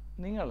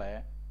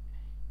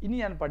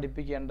ഞാൻ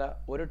പഠിപ്പിക്കേണ്ട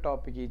ഒരു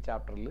ടോപ്പിക് ഈ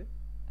ചാപ്റ്ററിൽ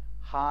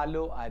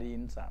ഹാലോ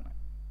അരീൻസ് ആണ്.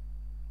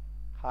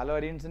 ഹാലോ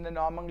അരീൻസിൻ്റെ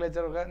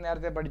നോമൻക്ലേച്ചർ ഒക്കെ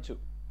നേരത്തെ പഠിച്ചു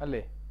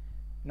അല്ലേ?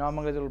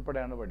 നോമൻക്ലേച്ചർ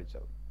ഉൾപ്പെടെയാണ്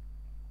പഠിച്ചത്.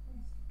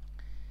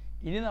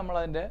 ഇനി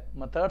നമ്മളതിൻ്റെ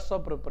മെത്തേഡ്സ്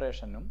ഓഫ്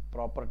പ്രിപ്പറേഷനും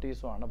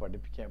പ്രോപ്പർട്ടീസുമാണ്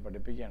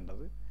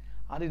പഠിപ്പിക്കേണ്ടത്.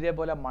 അത്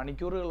ഇതേപോലെ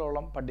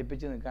മണിക്കൂറുകളോളം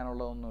പഠിപ്പിച്ച്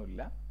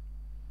നിൽക്കാനുള്ളതൊന്നുമില്ല.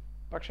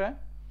 പക്ഷേ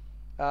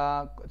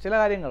ചില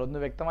കാര്യങ്ങൾ ഒന്ന്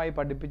വ്യക്തമായി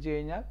പഠിപ്പിച്ചു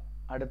കഴിഞ്ഞാൽ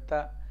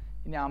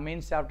ഇനി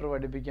അമീൻസ് ചാപ്റ്റർ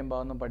പഠിപ്പിക്കുമ്പോൾ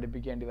ഒന്നും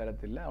പഠിപ്പിക്കേണ്ടി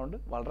വരത്തില്ല. അതുകൊണ്ട്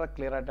വളരെ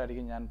ക്ലിയർ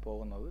ആയിട്ടായിരിക്കും ഞാൻ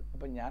പോകുന്നത്.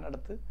 അപ്പം ഞാൻ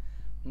അടുത്ത്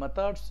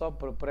methods of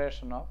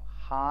preparation of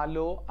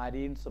hello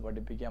arenes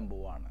പഠിപ്പിക്കാൻ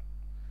പോവാണ്.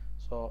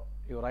 So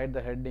you write the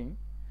heading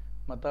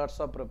methods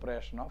of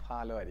preparation of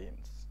hello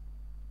arenes.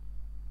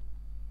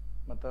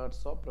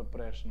 Methods of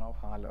preparation of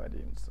hello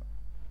arenes.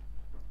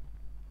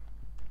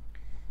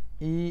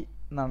 ഈ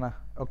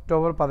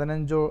ഒക്ടോബർ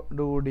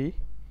 15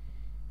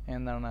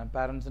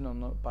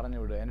 പാരൻസിനൊന്ന് പറഞ്ഞു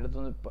വിടുക. എൻ്റെ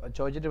അടുത്തൊന്ന്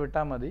ചോദിച്ചിട്ട്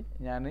വിട്ടാൽ മതി.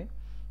 ഞാൻ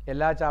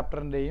എല്ലാ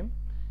ചാപ്റ്ററിൻ്റെയും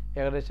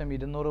ഏകദേശം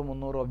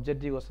 200-300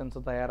 ഒബ്ജക്റ്റീവ് ക്വസ്റ്റ്യൻസ്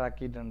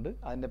തയ്യാറാക്കിയിട്ടുണ്ട്.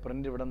 അതിൻ്റെ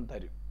പ്രിൻ്റ് ഇവിടെ നിന്ന്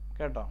തരും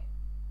കേട്ടോ.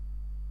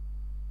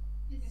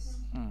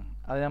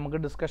 അത് നമുക്ക്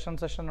ഡിസ്കഷൻ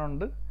സെഷൻ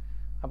ഉണ്ട്.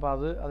 അപ്പോൾ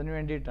അതിന്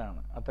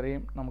വേണ്ടിയിട്ടാണ്.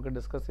 അത്രയും നമുക്ക്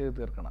ഡിസ്കസ് ചെയ്ത്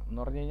തീർക്കണം എന്ന്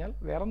പറഞ്ഞു കഴിഞ്ഞാൽ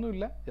വേറെ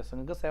ഒന്നുമില്ല. ജസ്റ്റ്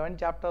നിങ്ങൾക്ക് 7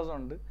 ചാപ്റ്റേഴ്സ്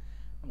ഉണ്ട്.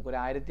 നമുക്കൊരു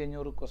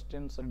 1500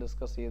 ക്വസ്റ്റ്യൻസ്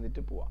ഡിസ്കസ്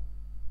ചെയ്തിട്ട് പോവാം.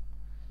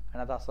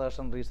 അതിനകത്ത്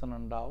അസേർഷൻ, റീസൺ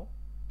ഉണ്ടാവും.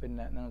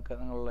 പിന്നെ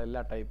നിങ്ങളുള്ള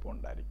എല്ലാ ടൈപ്പും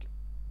ഉണ്ടായിരിക്കും.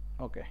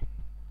 ഓക്കെ,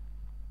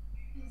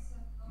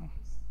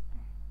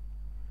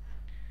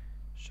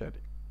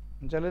 ശരി.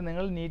 എന്നുവെച്ചാൽ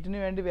നിങ്ങൾ നീറ്റിന്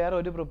വേണ്ടി വേറെ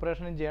ഒരു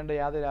പ്രിപ്പറേഷനും ചെയ്യേണ്ട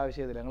യാതൊരു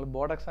ആവശ്യമില്ല. നിങ്ങൾ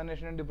ബോർഡ്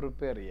എക്സാമിനേഷന് വേണ്ടി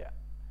പ്രിപ്പയർ ചെയ്യുക.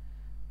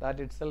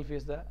 That it self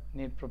is the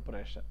NEET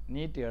preparation.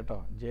 NEET കേട്ടോ.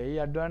 JEE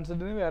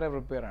അഡ്വാൻസ്ഡിന് വേറെ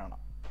പ്രിപ്പയർ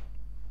ചെയ്യണം.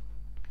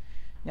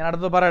 ഞാൻ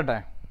അടുത്ത് പറയട്ടെ.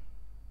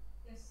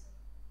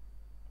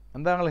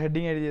 എന്താ നിങ്ങൾ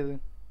ഹെഡിങ് എഴുതിയത്?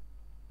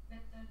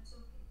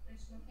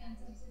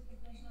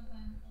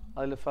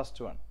 അതിൽ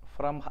first one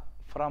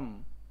from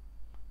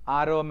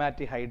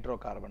aromatic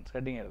hydrocarbons.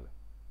 Heading എഴുത്.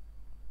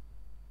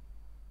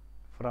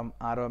 From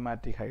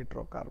aromatic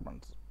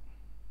hydrocarbons.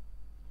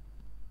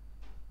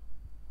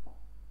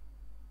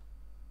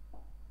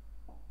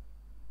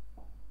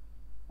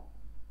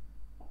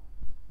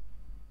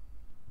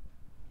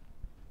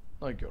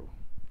 നോക്കിയോളൂ.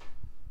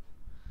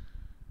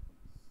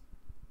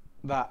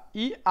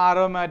 ഈ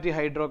ആരോമാറ്റിക്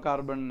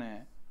ഹൈഡ്രോകാർബണിനെ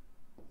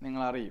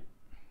നിങ്ങൾ അറിയും.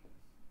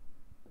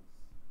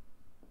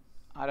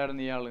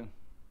 ആരായിരുന്നു ഇയാള്?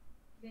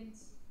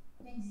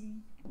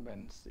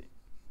 ബെൻസീൻ.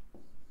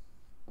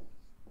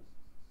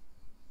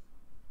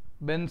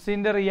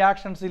 ബെൻസീൻ്റെ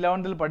റിയാക്ഷൻസ്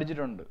 11th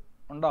പഠിച്ചിട്ടുണ്ട്.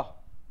 ഉണ്ടോ?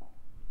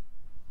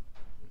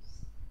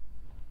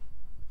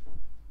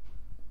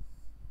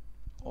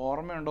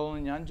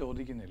 ഓർമ്മയുണ്ടോയെന്ന് ഞാൻ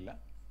ചോദിക്കുന്നില്ല.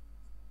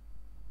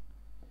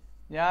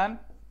 ഞാൻ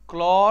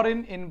chlorine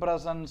in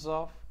presence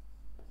of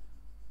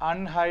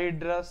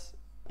anhydrous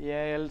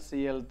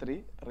AlCl3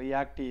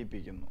 react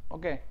ചെയ്യിപ്പിക്കുന്നു.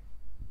 Okay,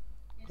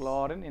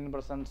 chlorine in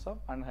presence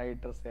of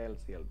anhydrous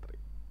AlCl3.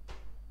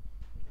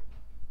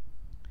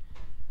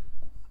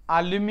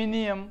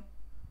 Aluminium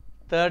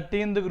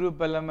 13th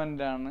group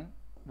element ആണ്.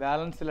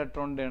 വാലൻസ്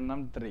ഇലക്ട്രോണിന്റെ എണ്ണം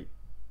 3.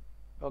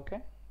 ഓക്കെ,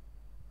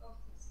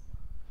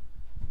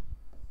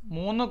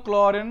 3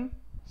 ക്ലോറിൻ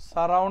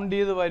സറൗണ്ട്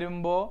ചെയ്ത്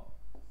വരുമ്പോൾ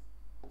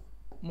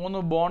 3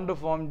 ബോണ്ട്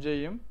ഫോം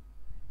ചെയ്യും.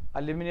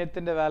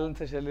 അലുമിനിയത്തിന്റെ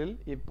വാലൻസ് ഷെല്ലിൽ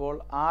ഇപ്പോൾ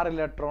 6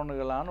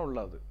 ഇലക്ട്രോണുകളാണ്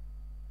ഉള്ളത്.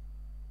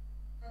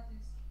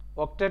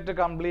 ഒക്ടറ്റ്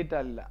കംപ്ലീറ്റ്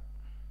അല്ല.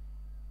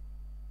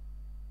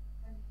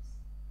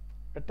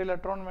 8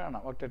 ഇലക്ട്രോൺ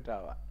വേണം ഒക്ടറ്റ്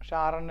ആവാൻ. പക്ഷെ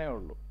 6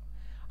 ഉള്ളൂ.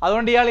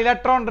 അതുകൊണ്ട് ഇയാൾ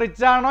ഇലക്ട്രോൺ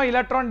റിച്ച് ആണോ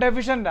ഇലക്ട്രോൺ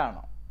ഡെഫിഷ്യന്റ്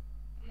ആണോ?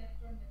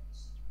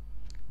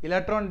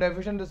 ഇലക്ട്രോൺ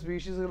ഡെഫിഷ്യന്റ്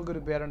സ്പീഷീസുകൾക്ക്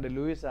ഒരു പേരുണ്ട്,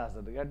 ലൂയിസ്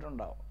ആസിഡ്.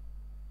 കേട്ടിട്ടുണ്ടാവും.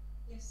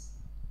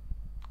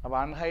 അപ്പോൾ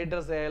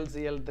അൺഹൈഡ്രസ്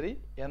AlCl3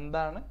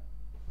 എന്താണ്?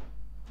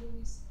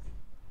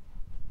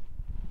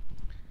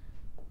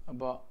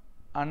 അപ്പോൾ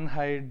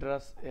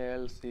അൺഹൈഡ്രസ്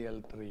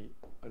AlCl3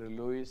 ഒരു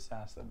ലൂയിസ്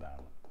ആസിഡ്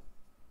ആണ്.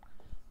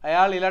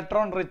 അയാൾ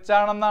ഇലക്ട്രോൺ റിച്ച്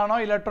ആണെന്നാണോ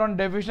ഇലക്ട്രോൺ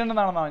ഡെഫിഷ്യൻ്റ്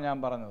എന്നാണെന്നാണോ ഞാൻ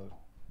പറഞ്ഞത്?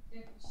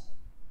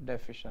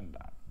 ഡെഫിഷ്യൻ്റ്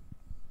ആണ്.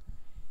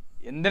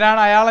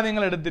 എന്തിനാണ് അയാളെ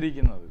നിങ്ങൾ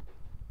എടുത്തിരിക്കുന്നത്?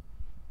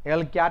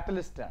 അയാൾ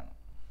കാറ്റലിസ്റ്റ് ആണ്.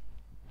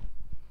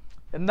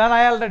 എന്താണ്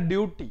അയാളുടെ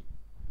ഡ്യൂട്ടി?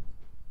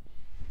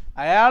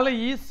 അയാൾ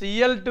ഈ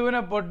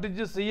Cl2നെ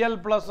പൊട്ടിച്ച്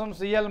Cl+ഉം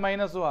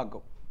Cl-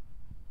 ആക്കും.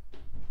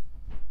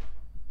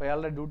 അപ്പോൾ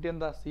അയാളുടെ ഡ്യൂട്ടി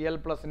എന്താ?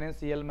 Cl+നെയും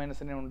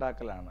Cl-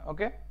 ഉണ്ടാക്കലാണ്.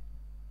 ഓക്കെ,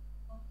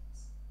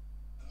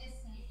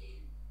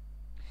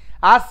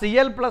 ആ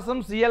Cl+ഉം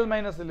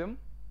Cl-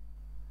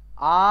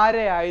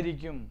 ആരെ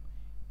ആയിരിക്കും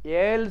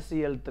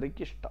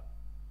AlCl3ക്ക് ഇഷ്ടം?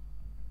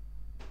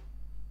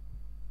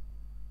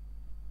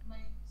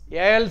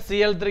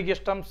 AlCl3ക്ക്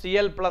ഇഷ്ടം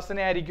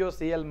Cl+നെ ആയിരിക്കോ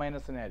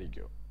Cl-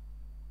 ആയിരിക്കോ?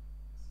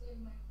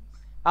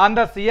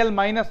 എന്താ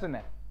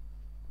Cl-നെ?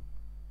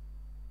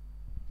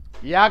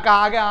 ഇയാൾക്ക്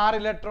ആകെ 6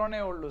 ഇലക്ട്രോണേ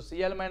ഉള്ളൂ.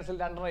 Cl-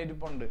 2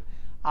 ഇരിപ്പുണ്ട്.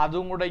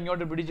 അതും കൂടെ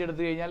ഇങ്ങോട്ട്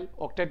പിടിച്ചെടുത്തു കഴിഞ്ഞാൽ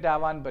ഒക്ടറ്റ്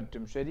ആവാൻ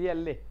പറ്റും.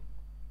 ശരിയല്ലേ?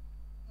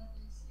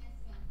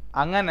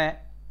 അങ്ങനെ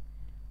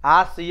ആ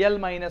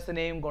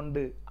Cl-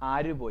 കൊണ്ട്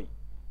ആര് പോയി?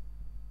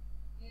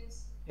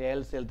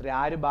 AlCl3.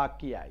 ആര്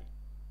ബാക്കിയായി?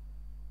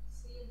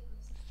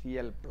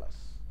 Cl+.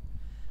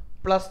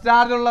 പ്ലസ്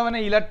ചാർജ് ഉള്ളവനെ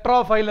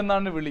ഇലക്ട്രോഫൈൽ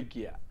എന്നാണ്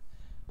വിളിക്കുക.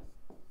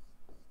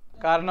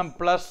 കാരണം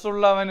പ്ലസ്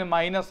ഉള്ളവന്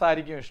മൈനസ്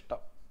ആയിരിക്കും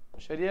ഇഷ്ടം.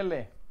 ശരിയല്ലേ?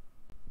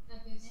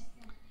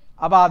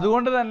 അപ്പം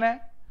അതുകൊണ്ട് തന്നെ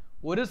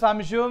ഒരു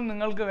സംശയവും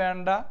നിങ്ങൾക്ക്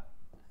വേണ്ട.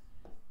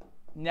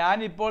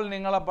 ഞാനിപ്പോൾ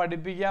നിങ്ങളെ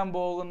പഠിപ്പിക്കാൻ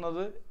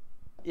പോകുന്നത്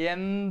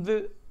എന്ത്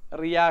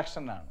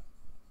റിയാക്ഷനാണ്?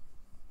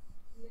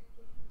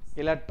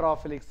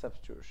 Electrophilic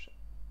substitution.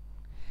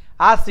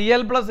 ആ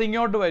Cl+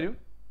 ഇങ്ങോട്ട് വരും.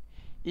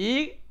 ഈ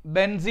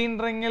ബെൻസീൻ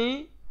റിങ്ങിൽ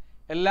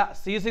എല്ലാ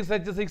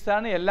C6H6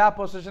 ആണ്. എല്ലാ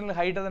പൊസിഷനിലും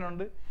ഹൈഡ്രജൻ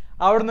ഉണ്ട്.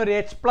 അവിടുന്ന് ഒരു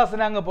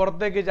H+ അങ്ങ്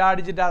പുറത്തേക്ക്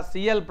ചാടിച്ചിട്ട് ആ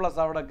Cl+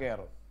 അവിടെ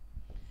കയറും.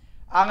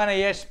 അങ്ങനെ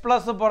H+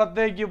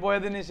 പുറത്തേക്ക്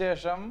പോയതിന്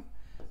ശേഷം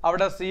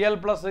അവിടെ Cl+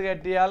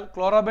 കയറ്റിയാൽ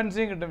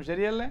ക്ലോറോബെൻസീൻ കിട്ടും.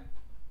 ശരിയല്ലേ?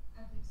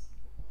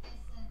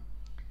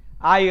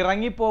 ആ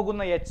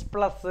ഇറങ്ങിപ്പോകുന്ന H+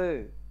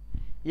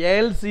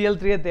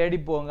 AlCl3യെ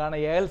തേടിപ്പോകും. കാരണം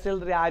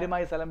AlCl3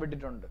 ആരുമായി സ്ഥലം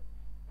വിട്ടിട്ടുണ്ട്?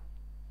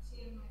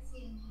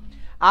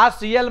 ആ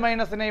Cl-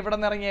 ഇവിടെ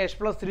നിന്ന് ഇറങ്ങിയ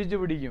H+ തിരിച്ചു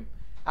പിടിക്കും.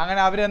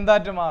 അങ്ങനെ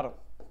അവരെന്തായിട്ട് മാറും?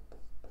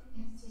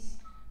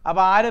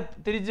 അപ്പം ആര്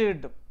തിരിച്ചു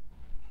കിട്ടും?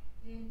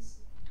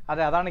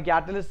 അതെ, അതാണ്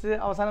കാറ്റലിസ്റ്റ്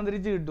അവസാനം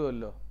തിരിച്ചു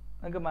കിട്ടുമല്ലോ.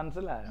 നിങ്ങൾക്ക്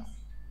മനസ്സിലായോ?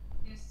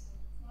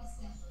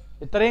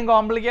 ഇത്രയും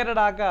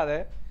കോംപ്ലിക്കേറ്റഡ് ആക്കാതെ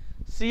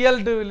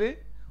Cl2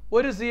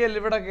 ഒരു Cl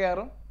ഇവിടെ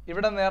കയറും.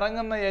 ഇവിടെ നിന്ന്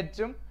ഇറങ്ങുന്ന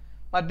Hഉം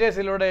മറ്റേ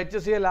Clൂടെ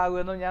HCl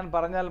ആകുമെന്ന് ഞാൻ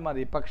പറഞ്ഞാൽ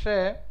മതി. പക്ഷേ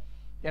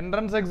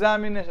എൻട്രൻസ്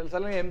എക്സാമിനേഷൻ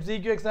അല്ലെങ്കിൽ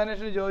MCQ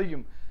എക്സാമിനേഷന്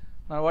ചോദിക്കും,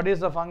 what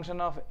is the function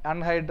of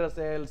anhydrous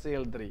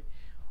AlCl3?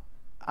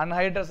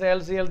 Anhydrous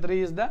AlCl3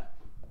 is the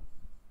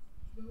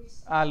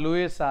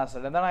Luis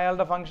acid. എന്താണ്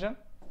അയാളുടെ ഫംഗ്ഷൻ?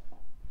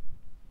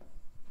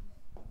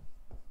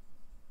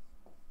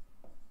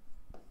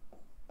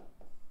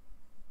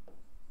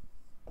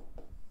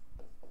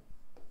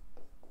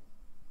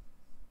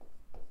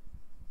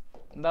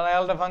 എന്താണ്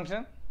അയാളുടെ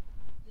ഫംഗ്ഷൻ?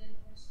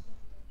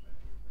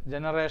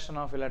 Generation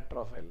of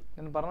electrophile.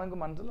 ഞാൻ പറഞ്ഞ നിങ്ങൾക്ക്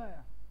മനസ്സിലായ?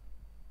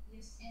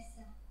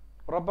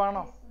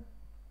 ഉറപ്പാണോ?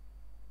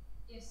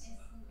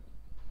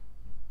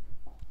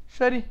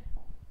 ശരി,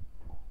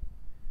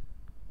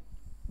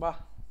 വാ.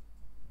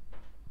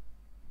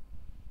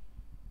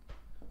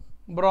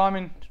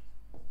 ബ്രോമിൻ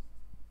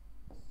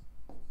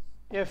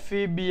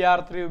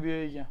FeBr3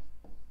 ഉപയോഗിക്കാം.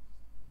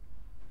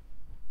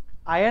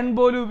 അയൺ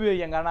പോലും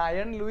ഉപയോഗിക്കാം. കാരണം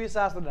അയൺ ലൂയിസ്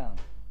ആസിഡ് ആണ്.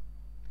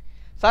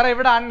 സാറേ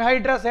ഇവിടെ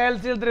അൺഹൈഡ്രസ്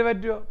AlCl3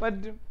 പറ്റുമോ?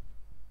 പറ്റും.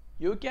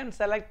 You can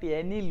select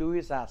any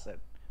Luis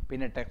acid.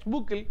 പിന്നെ ടെക്സ്റ്റ്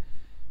ബുക്കിൽ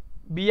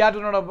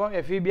Br2നോടൊപ്പം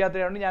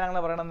FeBr3 ഉണ്ട്. ഞാൻ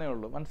അങ്ങനെ പറയണമെന്നേ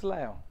ഉള്ളൂ.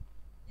 മനസ്സിലായോ?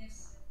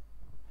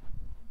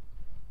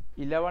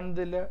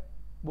 11th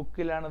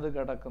ബുക്കിലാണ് ഇത്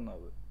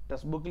കിടക്കുന്നത്.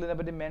 ടെക്സ്റ്റ് ബുക്കിൽ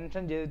ഇതിനെപ്പറ്റി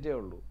മെൻഷൻ ചെയ്തിട്ടേ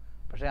ഉള്ളൂ.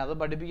 പക്ഷേ അത്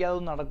പഠിപ്പിക്കാതെ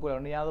നടക്കില്ല.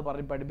 അതുകൊണ്ട് ഞാൻ അത്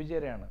പഠിപ്പിച്ചു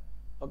തരാണ്.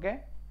 ഓക്കെ,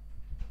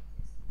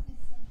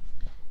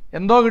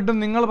 എന്തോ കിട്ടും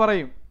നിങ്ങൾ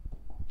പറയും.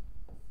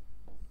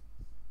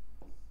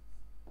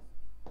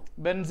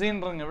 ബെൻസീൻ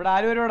റിങ് ഇവിടെ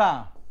ആര് വരുവാടാ?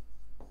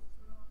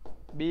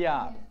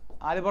 Br.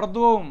 ആര് പുറത്തു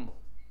പോവും?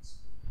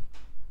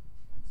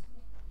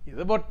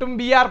 ഇത് പൊട്ടും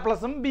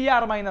Br+ഉം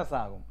Br-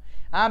 ആകും.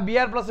 ആ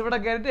Br+ ഇവിടെ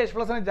കയറിയിട്ട്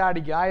H+നെ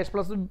ചാടിക്കും. ആ H+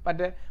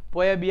 മറ്റേ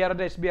പോയ Br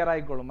HBr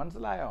ആയിക്കോളും.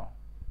 മനസ്സിലായോ?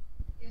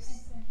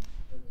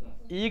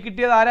 ഈ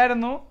കിട്ടിയത്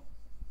ആരായിരുന്നു?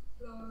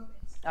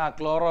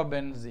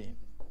 ക്ലോറോബെൻസീൻ.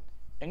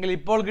 എങ്കിൽ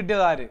ഇപ്പോൾ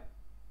കിട്ടിയത് ആര്?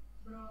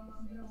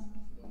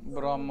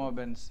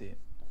 ബ്രോമോബെൻസീൻ.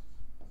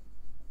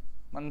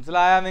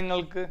 മനസ്സിലായ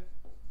നിങ്ങൾക്ക്?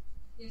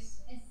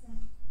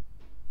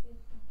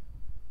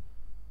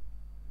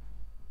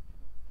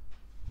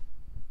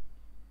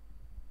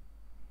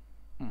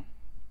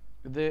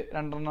 ഇത്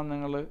രണ്ടെണ്ണം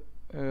നിങ്ങൾ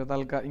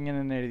തൽക്കാലം ഇങ്ങനെ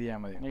തന്നെ എഴുതിയാൽ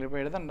മതി. നിങ്ങളിപ്പോൾ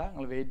എഴുതണ്ട,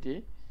 നിങ്ങൾ വെയിറ്റ്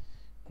ചെയ്യും.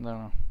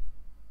 എന്താണ്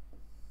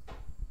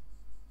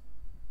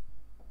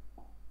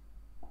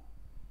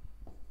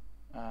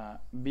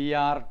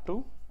Br2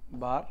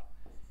 ബാർ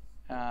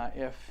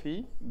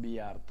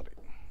FeBr3.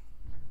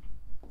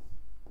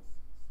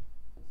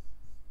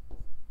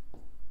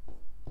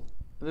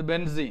 ഇത്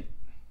ബെൻസീൻ.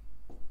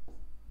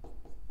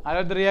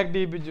 അതിനകത്ത് റിയാക്ട്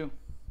ചെയ്യിപ്പിച്ചു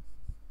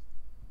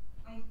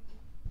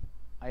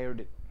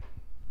അയോഡിൻ.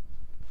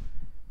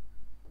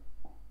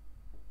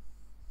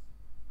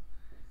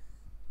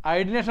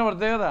 അയോഡിനേഷൻ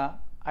പ്രത്യേകത,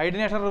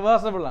 അയോഡിനേഷൻ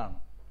റിവേഴ്സിബിൾ ആണ്.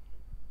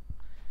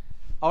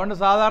 അതുകൊണ്ട്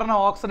സാധാരണ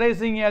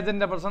ഓക്സിഡൈസിങ്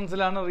ഏജന്റിന്റെ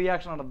പ്രസൻസിലാണ്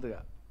റിയാക്ഷൻ നടത്തുക.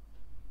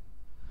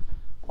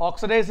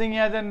 ഓക്സിഡൈസിങ്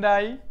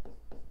ഏജന്റായി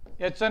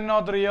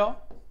HNO3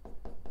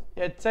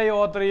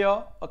 HiO3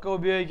 ഒക്കെ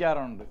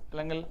ഉപയോഗിക്കാറുണ്ട്,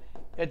 അല്ലെങ്കിൽ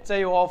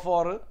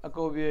HiO4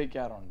 ഒക്കെ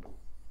ഉപയോഗിക്കാറുണ്ട്.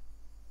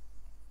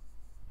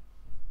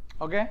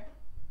 ഓക്കെ,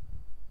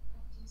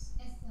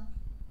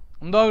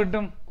 എന്തോ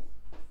കിട്ടും?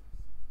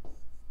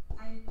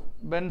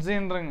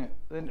 Benzene ring.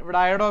 ഇവിടെ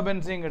അയഡോ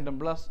ബെൻസീൻ കിട്ടും,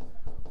 പ്ലസ്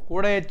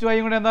കൂടെ HY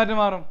കൂടെ എന്തായിട്ട്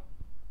മാറും?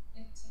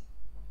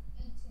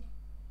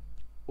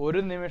 ഒരു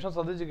നിമിഷം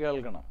ശ്രദ്ധിച്ച്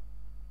കേൾക്കണം.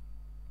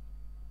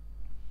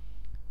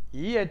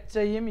 ഈ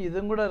HIയും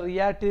ഇതും കൂടെ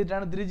റിയാക്ട്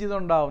ചെയ്തിട്ടാണ്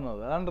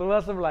തിരിച്ചിതുണ്ടാവുന്നത്. അതാണ്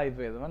റിവേഴ്സിബിൾ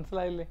ആയിപ്പോയത്.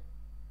 മനസ്സിലായില്ലേ?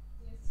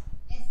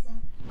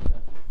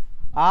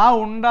 ആ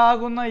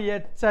ഉണ്ടാകുന്ന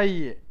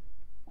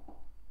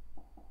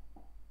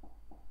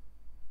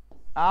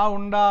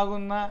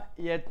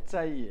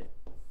HI,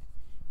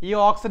 ഈ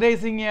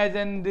ഓക്സിഡൈസിങ്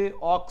ഏജന്റ്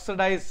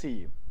ഓക്സിഡൈസ്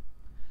ചെയ്യും.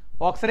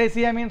 ഓക്സിഡൈസ്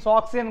ചെയ്യാൻ മീൻസ്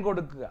ഓക്സിജൻ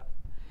കൊടുക്കുക.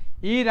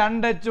 ഈ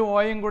 2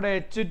 HOയും കൂടെ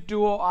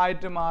H2O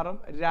ആയിട്ട് മാറും,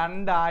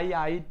 2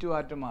 I2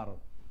 ആയിട്ട് മാറും.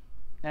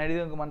 ഞാൻ എഴുതി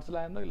നിങ്ങൾക്ക്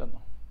മനസ്സിലായെന്നോ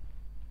ഇല്ലെന്നോ?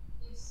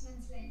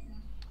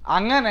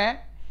 അങ്ങനെ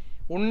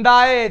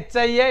ഉണ്ടായ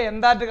HIയെ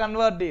എന്തായിട്ട്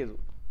കൺവേർട്ട് ചെയ്തു?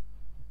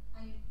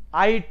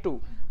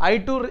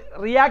 I2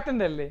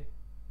 റിയാക്ടന്റ് അല്ലേ?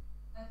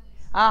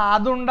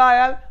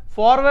 അതുണ്ടായാൽ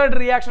ഫോർവേഡ്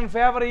റിയാക്ഷൻ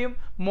ഫേവർ ചെയ്യും.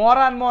 More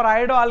and more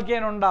iodo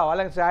alkane ഉണ്ടാവും,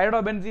 അല്ലെങ്കിൽ അയഡോ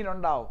ബെൻസീൻ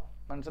ഉണ്ടാവും.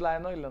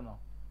 മനസ്സിലായെന്നോ ഇല്ലെന്നോ?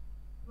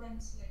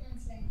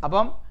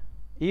 അപ്പം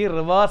ഈ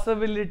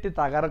റിവേഴ്സിബിലിറ്റി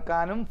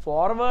തകർക്കാനും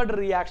ഫോർവേഡ്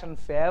റിയാക്ഷൻ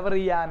ഫേവർ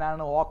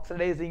ചെയ്യാനാണ്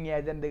ഓക്സിഡൈസിങ്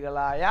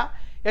ഏജന്റുകളായ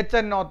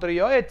HNO3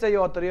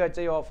 HiO3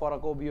 HiO4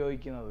 ഒക്കെ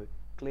ഉപയോഗിക്കുന്നത്.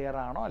 ക്ലിയർ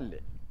ആണോ?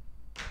 അല്ലേ?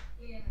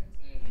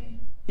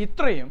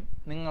 ഇത്രയും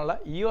നിങ്ങളുടെ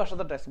ഈ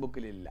വർഷത്തെ ടെക്സ്റ്റ്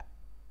ബുക്കിലില്ല.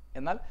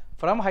 എന്നാൽ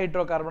ഫ്രം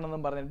ഹൈഡ്രോ കാർബൺ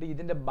എന്നും പറഞ്ഞിട്ട്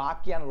ഇതിൻ്റെ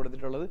ബാക്കിയാണ്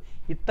കൊടുത്തിട്ടുള്ളത്.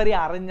 ഇത്രയും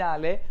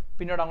അറിഞ്ഞാലേ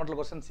പിന്നീട് അങ്ങോട്ടുള്ള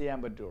ക്വസ്റ്റ്യൻസ് ചെയ്യാൻ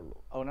പറ്റുള്ളൂ.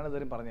 അതുകൊണ്ടാണ്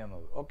ഇതുവരെ പറഞ്ഞു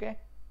തന്നത്. ഓക്കെ,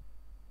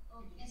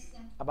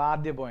 അപ്പോൾ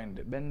ആദ്യ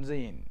point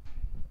benzene.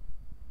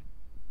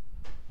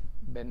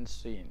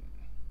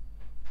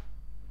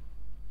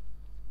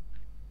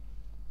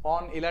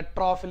 On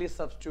electrophily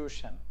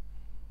substitution.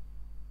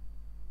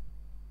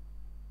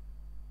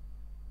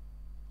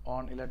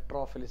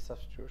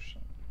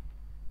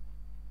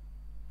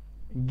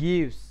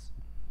 Gives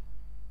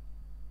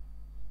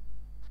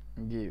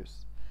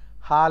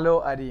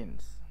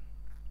haloarenes.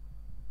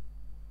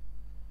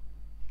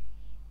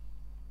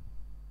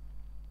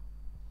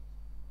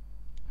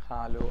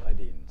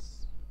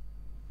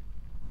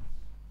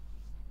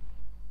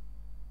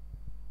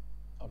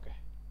 Okay.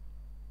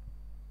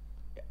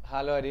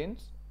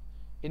 Haloarenes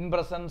in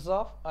presence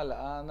of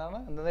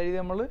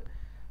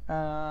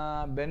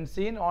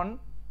benzene on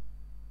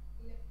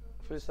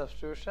free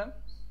substitution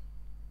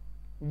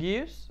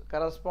gives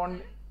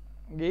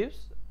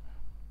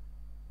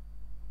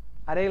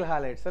aryl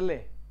halides alle?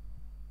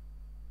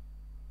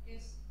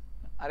 Yes.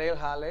 Aryl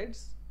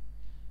halides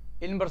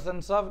in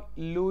presence of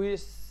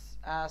Lewis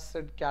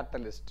acid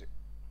catalyst.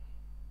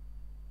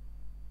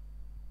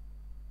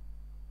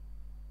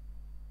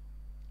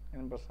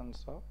 In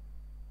presence of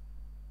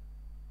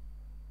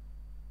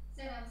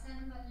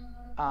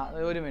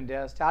ഒരു minute,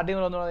 starting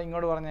ഒന്ന്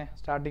ഇങ്ങോട്ട് പറഞ്ഞേ.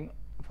 Starting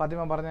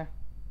Fathima പറഞ്ഞേ.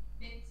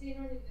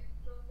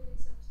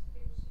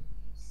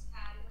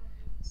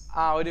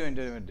 ഒരു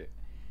minute.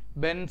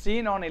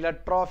 Benzene on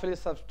electrophilic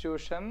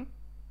substitution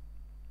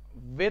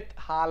with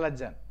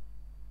halogen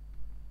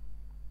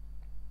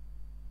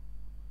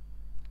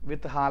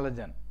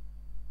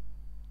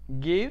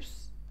gives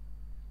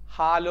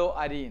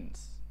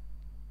haloarenes.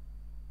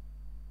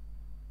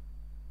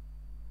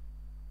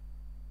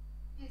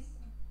 Yes,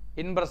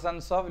 in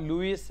presence of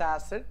Lewis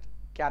acid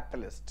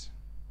catalyst.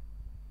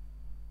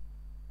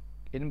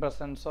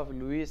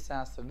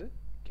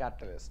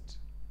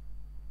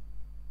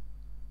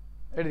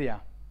 എഴുതിയാ?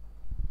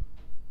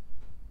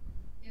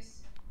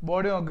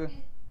 Body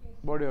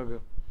നോക്ക്.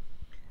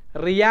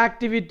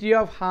 Reactivity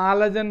of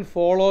halogen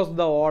follows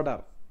the order.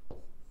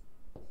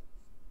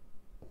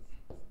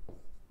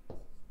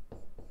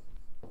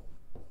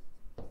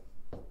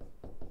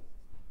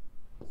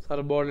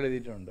 Sir ബോർഡിൽ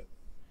എഴുതിയിട്ടുണ്ട്.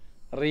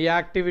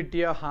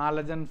 Reactivity of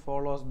halogen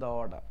follows the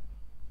order.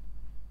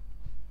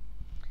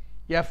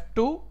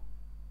 F2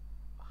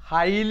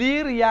 highly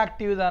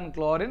reactive than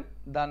chlorine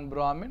than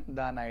bromine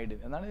than iodine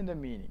എന്നാണ് ഇതിൻ്റെ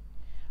meaning.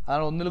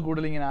 അതാണ് ഒന്നിൽ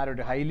കൂടുതൽ ഇങ്ങനെ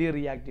ആരോട്ടെ highly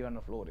reactive ആണ്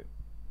ഫ്ലോറിൻ.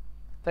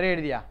 ഇത്ര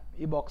എഴുതിയാ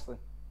ഈ ബോക്സ്?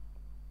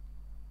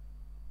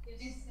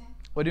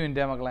 ഒരു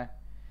മിനിറ്റ് മക്കളെ.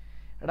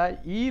 എടാ,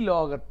 ഈ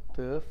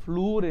ലോകത്ത്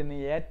ഫ്ലൂറിന്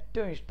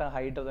ഏറ്റവും ഇഷ്ടം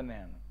ഹൈഡ്രജൻ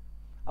തന്നെയാണ്.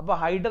 അപ്പോൾ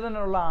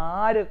ഹൈഡ്രജനുള്ള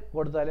ആര്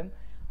കൊടുത്താലും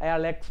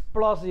അയാൾ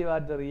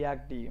എക്സ്പ്ലോസീവായിട്ട്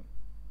റിയാക്ട് ചെയ്യും.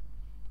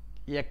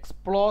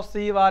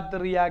 എക്സ്പ്ലോസീവായിട്ട്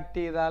റിയാക്ട്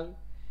ചെയ്താൽ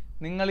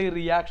നിങ്ങൾ ഈ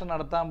റിയാക്ഷൻ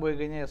നടത്താൻ പോയി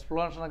കഴിഞ്ഞാൽ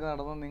എക്സ്പ്ലോഷനൊക്കെ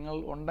നടന്ന് നിങ്ങൾ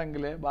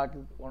ഉണ്ടെങ്കിലേ ബാക്കി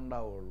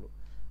ഉണ്ടാവുകയുള്ളൂ.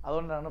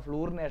 അതുകൊണ്ടാണ്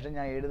ഫ്ലൂറിനേഷൻ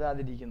ഞാൻ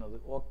എഴുതാതിരിക്കുന്നത്.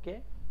 Okay,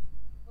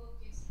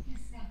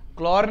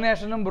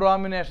 ക്ലോറിനേഷനും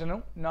ബ്രോമിനേഷനും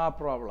no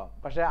problem.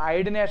 പക്ഷേ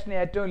അയഡിനേഷൻ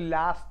ഏറ്റവും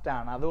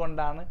ലാസ്റ്റാണ്,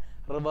 അതുകൊണ്ടാണ്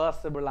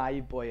റിവേഴ്സിബിൾ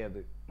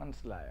ആയിപ്പോയത്.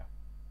 മനസ്സിലായോ?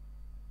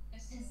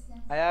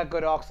 അയാൾക്ക്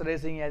ഒരു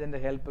ഓക്സിഡൈസിങ് ഏജന്റ്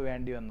ഹെൽപ്പ്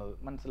വേണ്ടി വന്നത്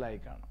മനസ്സിലായി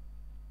കാണും.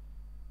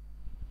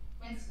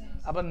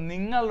 അപ്പം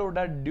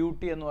നിങ്ങളുടെ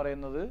ഡ്യൂട്ടി എന്ന്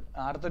പറയുന്നത്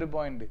അടുത്തൊരു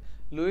point,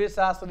 Luis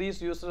acid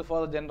is used for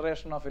the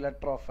generation of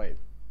electrophile.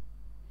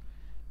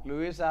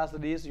 Luis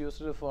acid is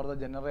used for the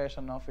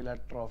generation of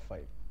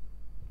electrophile.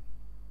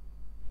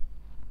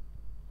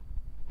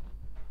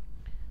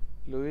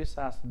 Lewis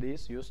acid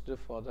is used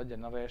for the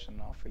generation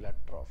of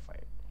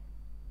electrophile.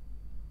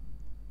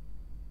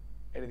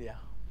 എഴുതിയാ?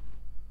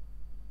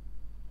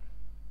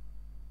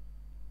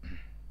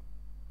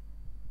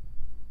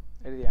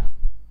 എഴുതിയാ?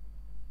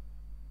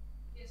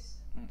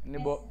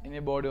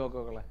 ഇനി ബോഡി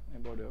നോക്കോക്കളെ,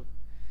 ബോഡി നോക്ക്.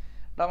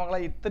 കേട്ടോ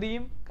മക്കളെ,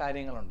 ഇത്രയും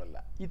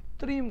കാര്യങ്ങളുണ്ടല്ലോ,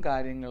 ഇത്രയും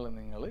കാര്യങ്ങൾ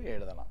നിങ്ങൾ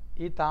എഴുതണം.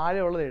 ഈ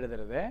താഴെ ഉള്ളത്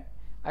എഴുതരുതേ.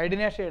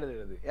 അയഡിനേഷൻ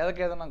എഴുതരുത്.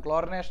 ഏതൊക്കെ എഴുതണം?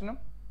 ക്ലോറിനേഷനും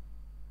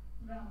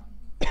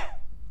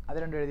അത്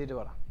രണ്ടും എഴുതിയിട്ട്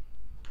പറ.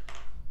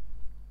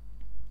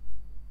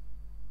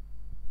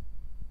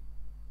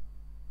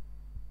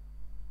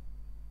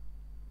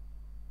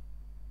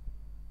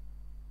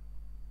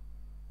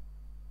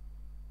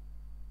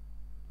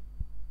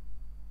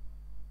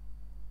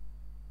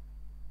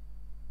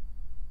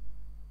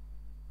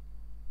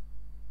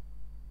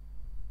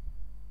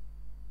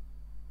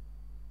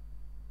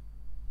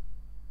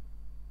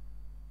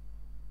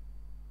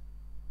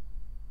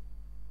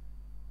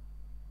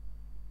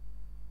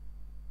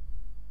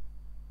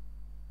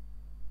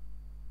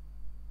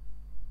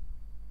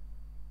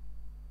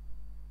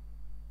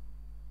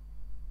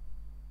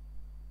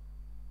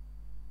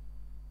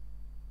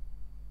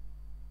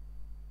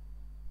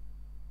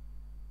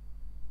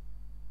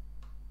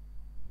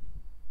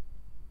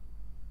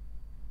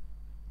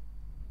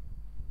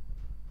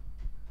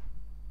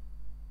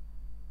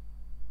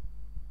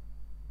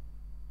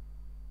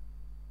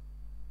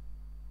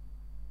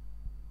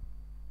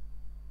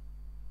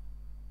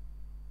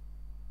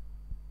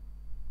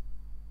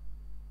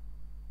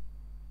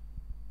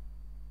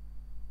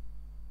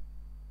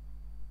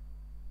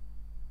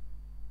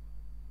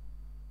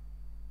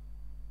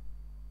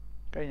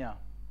 കഴിഞ്ഞാ?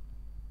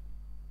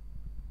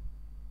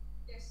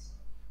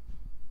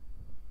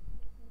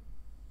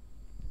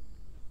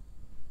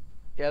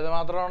 ഏത്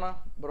മാത്രമാണ്?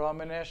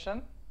 ബ്രോമിനേഷൻ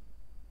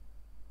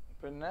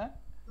പിന്നെ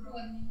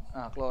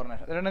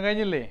ക്ലോറിനേഷൻ. ഇത് രണ്ടും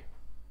കഴിഞ്ഞില്ലേ?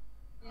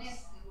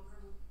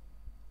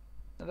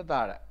 എന്നിട്ട്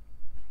താഴെ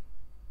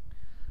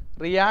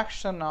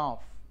reaction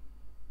of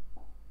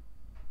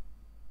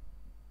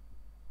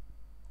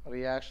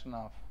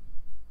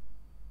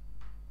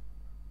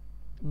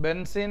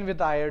benzene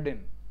with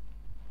iodine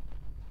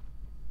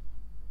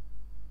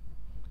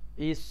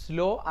is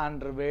slow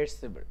and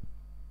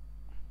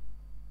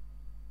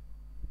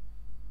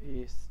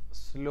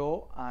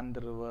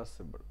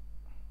reversible.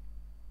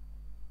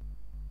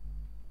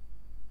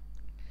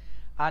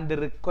 And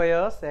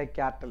requires a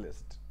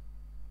catalyst.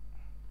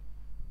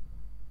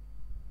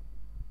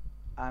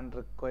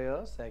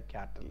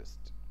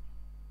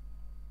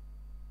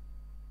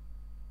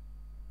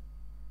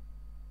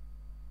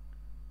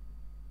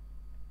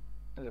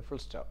 Full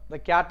stop. The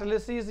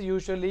catalyst is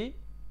usually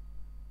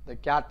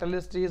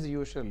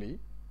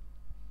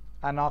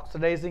an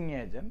oxidizing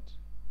agent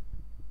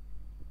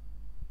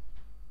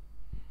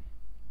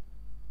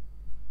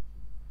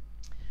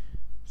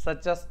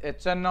such as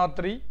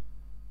HNO3,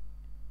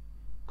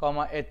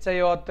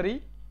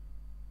 HiO3,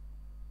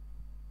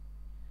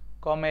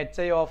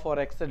 HiO4,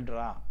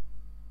 etc.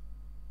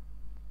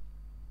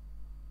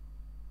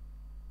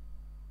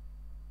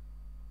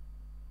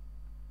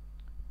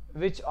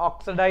 which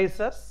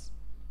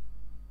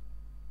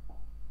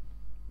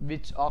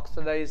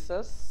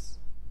oxidizes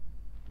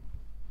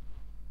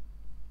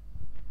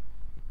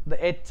the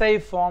HI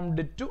formed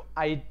to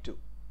I2.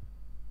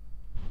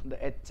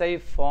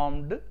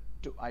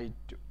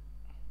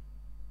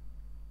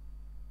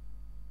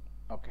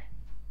 Okay.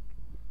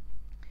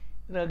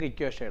 ഇതിനൊക്കെ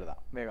equation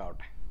എഴുതാം, വേഗം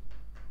ആവട്ടെ.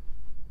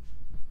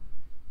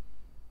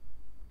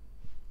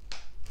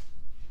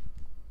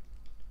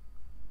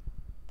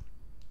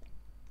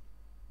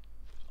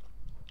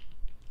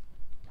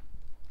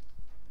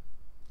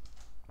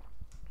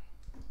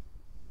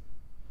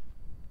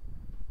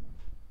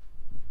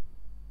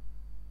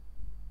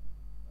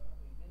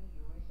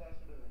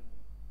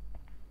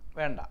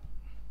 വേണ്ട.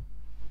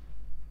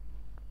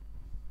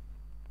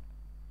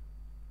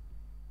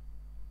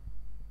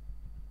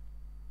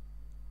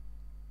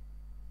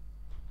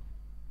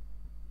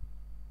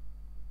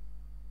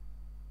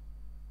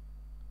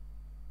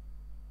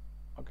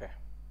 Okay,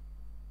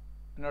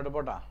 എന്നോട്ട്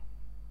പോട്ടാ.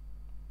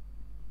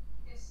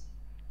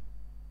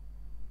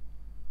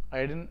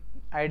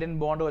 Iodine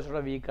bond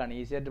കുറച്ചുകൂടെ വീക്കാണ്,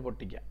 easy ആയിട്ട്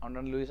പൊട്ടിക്കാം.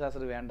 അതുകൊണ്ടാണ് ലൂയിസ്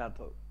ആസിഡ്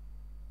വേണ്ടാത്തത്.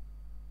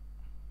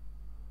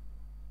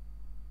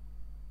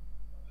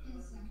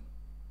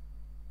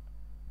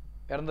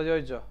 വേറെന്താ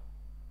ചോദിച്ചോ?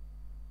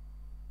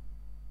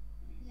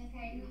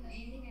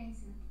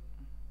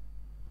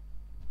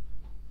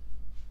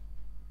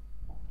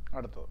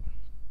 അടുത്തത്,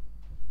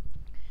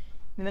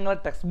 ഇനി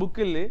നിങ്ങളുടെ ടെക്സ്റ്റ്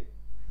ബുക്കിൽ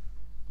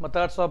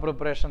മെത്തേഡ്സ് ഓഫ്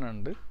പ്രിപ്പറേഷൻ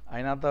ഉണ്ട്.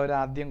 അതിനകത്ത് അവർ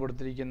ആദ്യം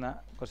കൊടുത്തിരിക്കുന്ന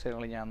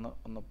ക്വസ്റ്റ്യനുകൾ ഞാൻ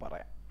ഒന്ന്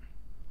പറയാം.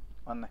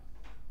 വന്നേ,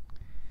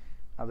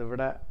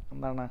 അതിവിടെ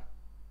എന്താണ്,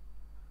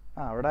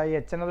 അവിടെ ഈ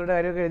HNOയുടെ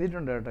കാര്യമൊക്കെ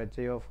എഴുതിയിട്ടുണ്ട് കേട്ടോ,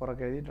 HiO4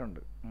 ഒക്കെ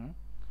എഴുതിയിട്ടുണ്ട്.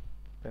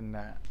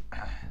 പിന്നെ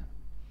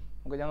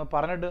നമുക്ക് ഞാൻ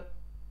പറഞ്ഞിട്ട്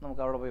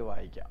നമുക്ക് അവിടെ പോയി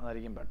വായിക്കാം,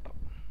 അതായിരിക്കും ബെറ്റർ.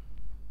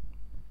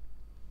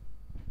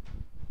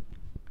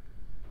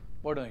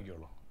 ബോർഡ്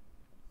നോക്കിയോളൂ.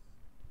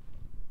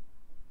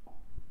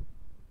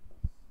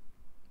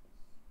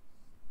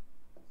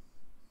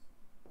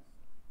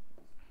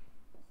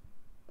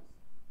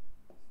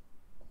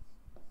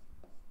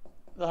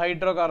 ഇത്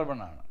ഹൈഡ്രോ കാർബൺ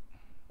ആണ്,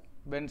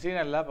 ബെൻസീൻ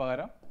അല്ല,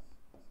 പകരം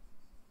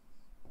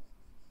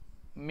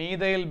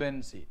methyl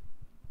benzene.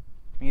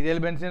 Methyl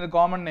benzene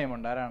common name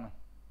ഉണ്ട്, ആരാണ്?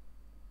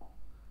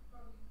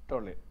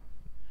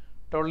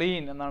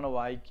 ടൊളീൻ എന്നാണ്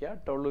വായിക്കുക,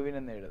 ടൊളുവിൻ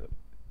എന്ന് എഴുതും,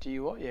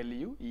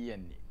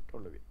 TOLUENE,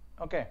 ടൊളുവിൻ.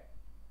 ഓക്കെ,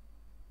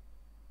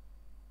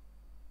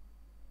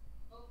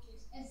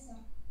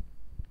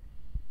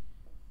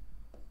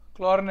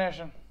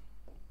 ക്ലോറിനേഷൻ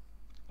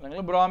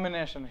അല്ലെങ്കിൽ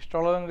ബ്രോമിനേഷൻ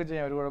ഇഷ്ടമുള്ളത് നിങ്ങൾക്ക്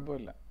ചെയ്യാം, ഒരു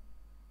കുഴപ്പമില്ല.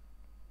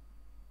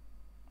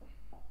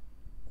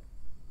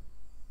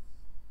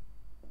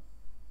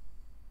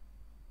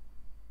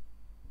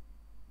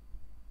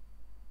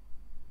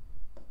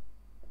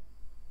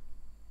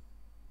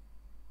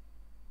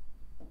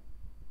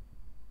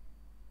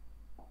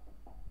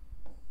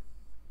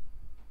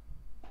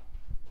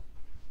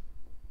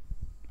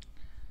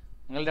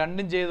 നിങ്ങൾ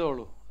രണ്ടും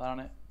ചെയ്തോളൂ,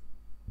 അതാണ്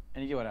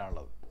എനിക്ക്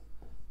പറയാനുള്ളത്.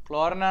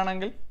 ക്ലോറിൻ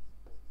ആണെങ്കിൽ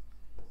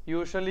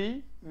usually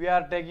we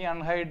are taking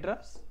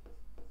anhydrous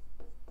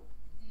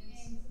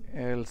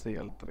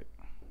AlCl3.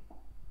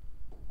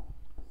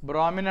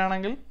 Bromine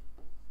ആണെങ്കിൽ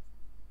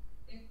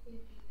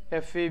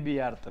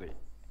FeBr3.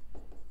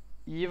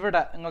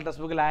 ഇവിടെ നിങ്ങൾ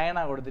ടെക്സ്റ്റ് ബുക്കിൽ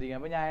അയണാണ്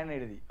കൊടുത്തിരിക്കുന്നത്, അപ്പോൾ ഞാൻ അയൺ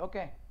എഴുതി.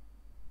 ഓക്കെ,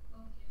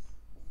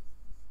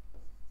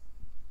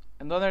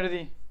 എന്തോന്ന്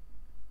എഴുതി?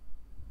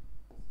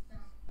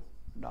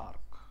 Dark.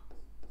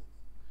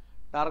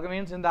 Dark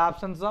means in the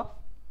absence of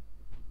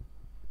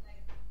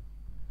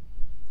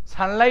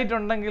sunlight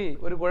ഉണ്ടെങ്കിൽ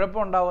ഒരു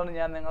കുഴപ്പം ഉണ്ടാവുമെന്ന്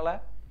ഞാൻ നിങ്ങളെ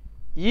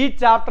ഈ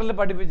ചാപ്റ്ററിൽ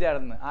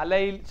പഠിപ്പിച്ചായിരുന്നു.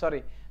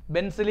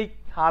 ബെൻസിലിക്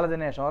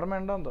ഹാലജനേഷൻ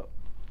ഓർമ്മയുണ്ടോ എന്തോ?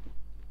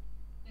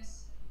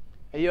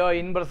 അയ്യോ,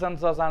 ഇൻ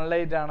പ്രസൻസ് ഓഫ്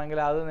സൺലൈറ്റ്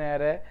ആണെങ്കിൽ അത്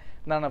നേരെ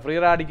എന്താണ് ഫ്രീ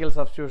റാഡിക്കൽ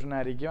സബ്സ്റ്റിറ്റ്യൂഷൻ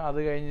ആയിരിക്കും. അത്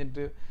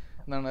കഴിഞ്ഞിട്ട്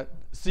എന്താണ്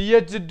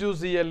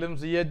CH2Cl-ഉം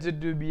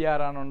CH2Br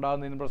ആണ്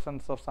ഉണ്ടാകുന്നത് ഇൻ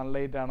പ്രസൻസ് ഓഫ്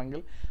സൺലൈറ്റ്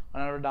ആണെങ്കിൽ.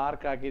 ആണ്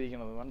ഡാർക്ക്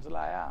ആക്കിയിരിക്കുന്നത്.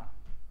 മനസ്സിലായാ?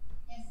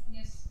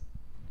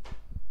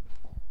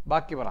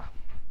 ബാക്കി പറ.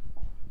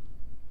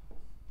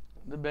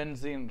 ഇത്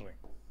benzene ring,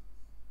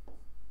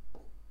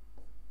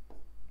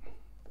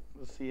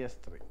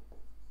 CS3.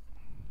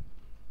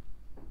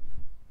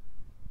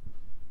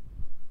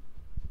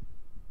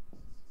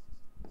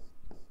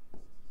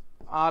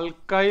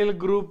 alkyl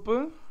group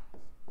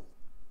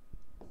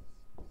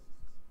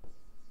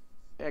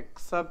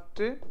except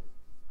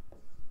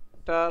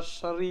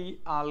tertiary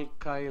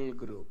alkyl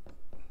group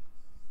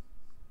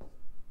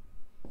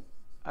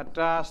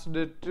attached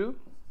to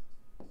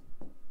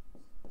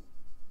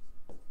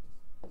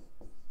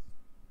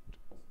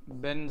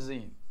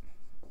benzene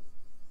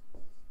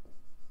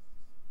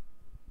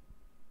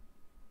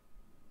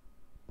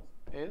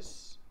is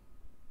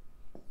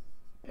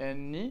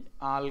any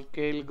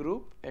alkyl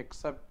group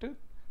except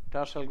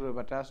tertiary group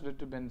attached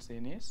to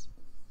benzene is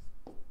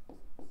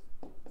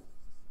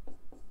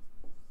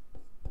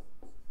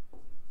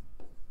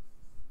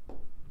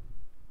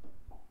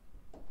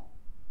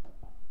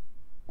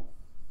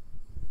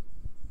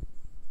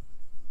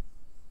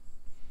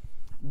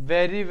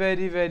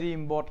very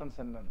important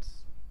sentence.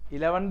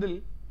 11th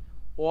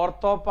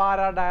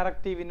ഓർത്തോപാര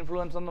directive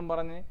influence എന്നും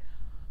പറഞ്ഞ്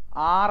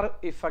 6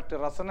 effect,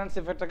 resonance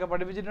effect ഒക്കെ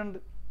പഠിപ്പിച്ചിട്ടുണ്ട്.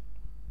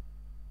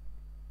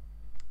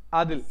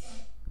 അതിൽ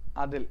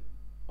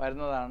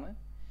വരുന്നതാണ്.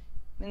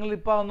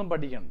 നിങ്ങളിപ്പോൾ അതൊന്നും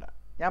പഠിക്കണ്ട,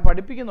 ഞാൻ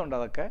പഠിപ്പിക്കുന്നുണ്ട്.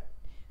 അതൊക്കെ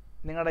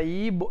നിങ്ങളുടെ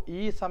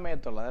ഈ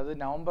സമയത്തുള്ള, അതായത്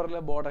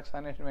നവംബറിലെ ബോർഡ്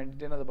എക്സാമിനേഷന്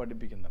വേണ്ടിയിട്ട് തന്നെ അത്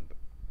പഠിപ്പിക്കുന്നുണ്ട്.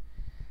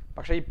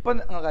 പക്ഷേ ഇപ്പം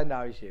നിങ്ങൾക്ക് അതിൻ്റെ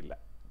ആവശ്യമില്ല.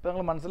 ഇപ്പം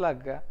നിങ്ങൾ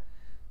മനസ്സിലാക്കുക,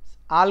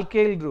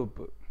 alkyl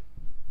group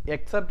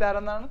except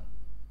ആരെന്നാണ്?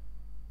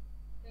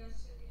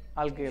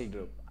 Alkyl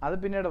group. അത്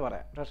പിന്നീട്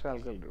പറയാം. ടെർഷ്യറി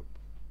ആൽക്കൈൽ ഗ്രൂപ്പ്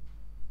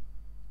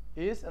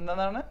ഈസ്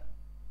എന്താണ്?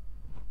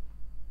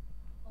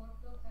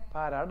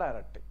 പാരാ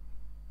ഡയറക്റ്റ്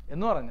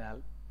എന്ന് പറഞ്ഞാൽ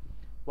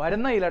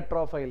വരുന്ന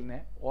ഇലക്ട്രോഫൈലിനെ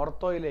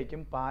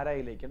ഓർത്തോയിലേക്കും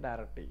പാരയിലേക്കും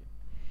ഡയറക്റ്റ് ചെയ്യും.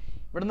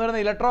 ഇവിടുന്ന്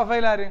വരുന്ന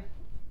ഇലക്ട്രോഫൈൽ ആര്?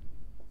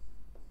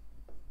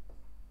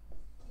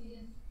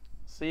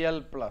 Cl+.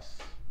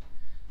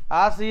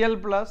 ആ Cl+,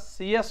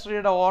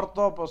 CS3യുടെ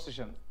ഓർത്തോ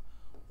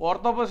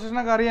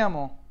പൊസിഷനൊക്കെ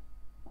അറിയാമോ?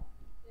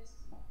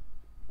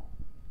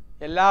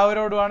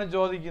 എല്ലാവരോടുമാണ്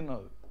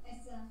ചോദിക്കുന്നത്,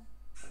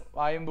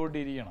 വായും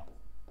പൂട്ടിയിരിക്കണം.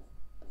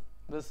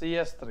 ഇത്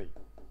CS3.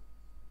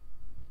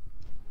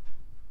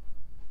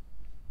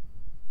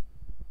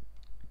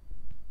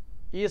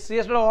 ഈ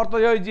CS3യുടെ ഓർത്തോ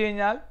ചോദിച്ചു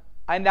കഴിഞ്ഞാൽ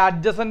അതിൻ്റെ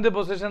അഡ്ജസൻറ്റ്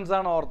പൊസിഷൻസ്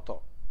ആണ് ഓർത്തോ.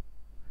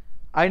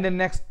 അതിൻ്റെ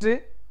നെക്സ്റ്റ്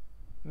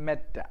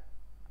മെറ്റ,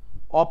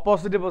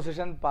 ഓപ്പോസിറ്റ്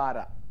പൊസിഷൻ പാര.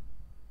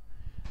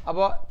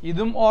 അപ്പോൾ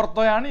ഇതും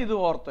ഓർത്തോയാണ്,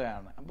 ഇതും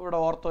ഓർത്തോയാണ്. അപ്പോൾ ഇവിടെ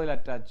ഓർത്തോയിൽ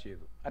അറ്റാക്ക്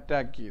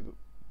ചെയ്തു.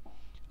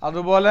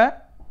 അതുപോലെ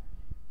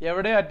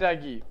എവിടെ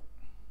അറ്റാക്ക് ചെയ്യും?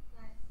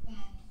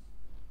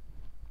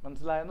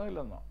 മനസ്സിലായെന്നോ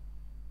ഇല്ലെന്നോ?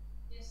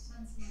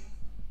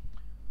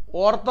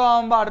 ഓർത്തോ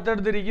ആകുമ്പോൾ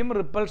അടുത്തടുത്തിരിക്കും,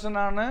 റിപ്പൾഷൻ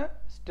ആണ്,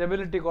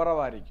 സ്റ്റെബിലിറ്റി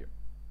കുറവായിരിക്കും.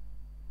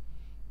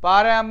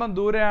 പാരയാകുമ്പം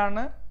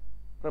ദൂരെയാണ്,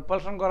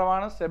 റിപ്പൾഷൻ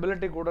കുറവാണ്,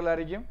 സ്റ്റെബിലിറ്റി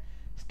കൂടുതലായിരിക്കും.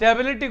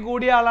 സ്റ്റെബിലിറ്റി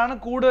കൂടിയ ആളാണ്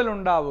കൂടുതൽ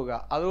ഉണ്ടാവുക.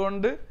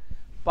 അതുകൊണ്ട്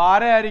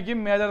പാരയായിരിക്കും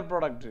മേജർ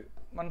പ്രൊഡക്റ്റ്.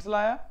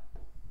 മനസ്സിലായ?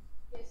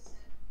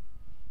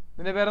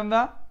 ഇതിന്റെ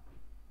പേരെന്താ?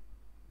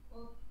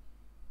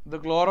 ഇത്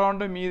ക്ലോറോ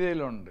ഉണ്ട്,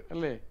 മീഥൈലുണ്ട്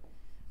അല്ലേ?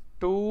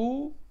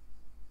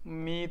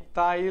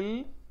 2-methyl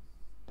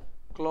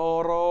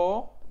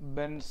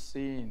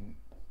chlorobenzene.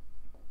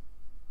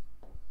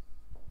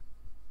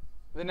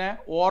 ഇതിനെ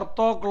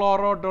ഓർത്തോ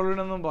ക്ലോറോ ടൊളുവിൻ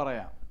എന്നും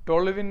പറയാം.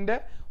 ടൊളുവിൻ്റെ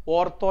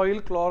ഓർത്തോയിൽ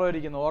ക്ലോറോ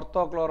ഇരിക്കുന്നു,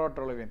 ഓർത്തോ ക്ലോറോ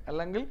ടൊളുവിൻ.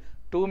 അല്ലെങ്കിൽ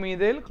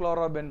 2-methyl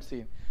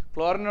chlorobenzene.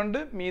 ക്ലോറിനുണ്ട്,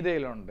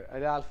 മീഥൈലുണ്ട്.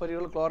 അതിൽ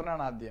ആൽഫരികൾ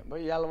ക്ലോറിനാണ് ആദ്യം. അപ്പോൾ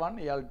ഇയാൾ 1,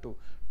 ഇയാൾ 2.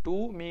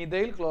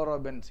 2-methyl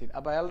chlorobenzene.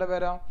 അപ്പോൾ അയാളുടെ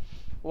പേരോ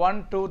 1,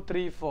 2,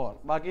 3, 4.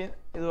 ബാക്കി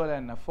ഇതുപോലെ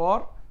തന്നെ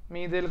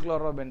 4-methyl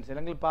chlorobenzene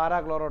അല്ലെങ്കിൽ പാരാ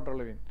ക്ലോറോ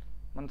ടൊളുവിൻ.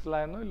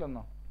 മനസ്സിലായെന്നോ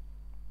ഇല്ലെന്നോ?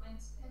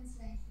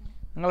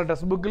 നിങ്ങൾ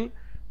ടെക്സ്റ്റ് ബുക്കിൽ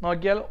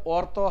നോക്കിയാൽ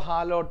ഓർത്തോ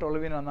ഹാലോ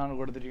ടൊളുവിൻ എന്നാണ്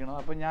കൊടുത്തിരിക്കുന്നത്.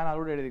 അപ്പോൾ ഞാൻ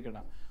അവിടെ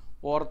എഴുതിക്കണം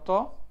ഓർത്തോ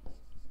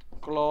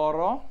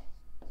ക്ലോറോ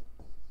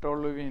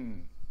ടൊളുവിൻ.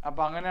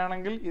 അപ്പോൾ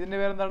അങ്ങനെയാണെങ്കിൽ ഇതിൻ്റെ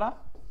പേരെന്താടാ?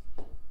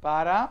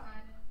 Para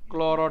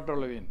chloro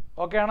toluene.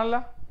 ഓക്കെ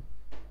ആണല്ലോ?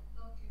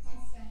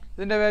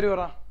 ഇതിൻ്റെ പേര്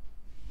പറ.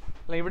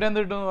 അല്ല ഇവിടെ എന്ത്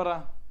കിട്ടുമെന്ന് പറ.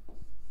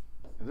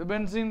 ഇത്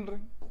ബെൻസീൻ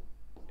റിംഗ്,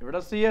 ഇവിടെ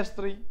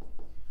CH3.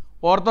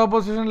 ഓർത്തോ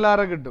പൊസിഷനിൽ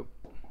ആരെ കിട്ടും?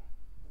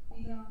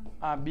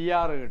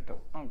 Br കിട്ടും.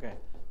 Okay,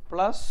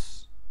 plus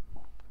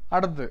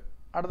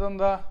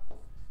അടുത്തെന്താ?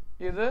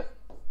 ഇത്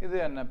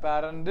തന്നെ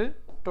പാരന്റ്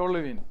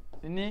ടൊളുവിൻ.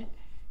 ഇനി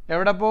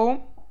എവിടെ പോവും?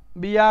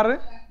 Br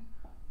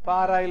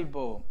പാരായിൽ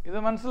പോവും. ഇത്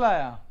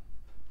മനസ്സിലായ?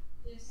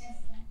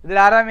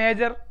 ഇതിലാരാ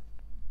മേജർ?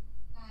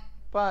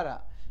 പാര.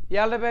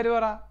 ഇയാളുടെ പേര്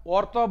പറ.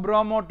 Ortho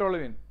bromo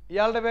toluene.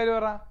 ഇയാളുടെ പേര്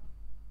പറ.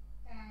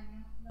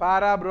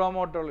 Para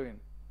bromo toluene.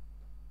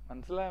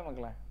 മനസ്സിലായോ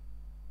മക്കളെ?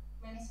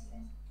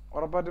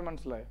 ഉറപ്പായിട്ടും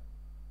മനസ്സിലായോ?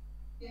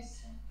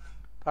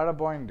 താഴെ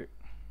point.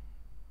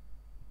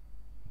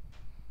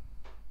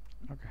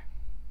 Okay,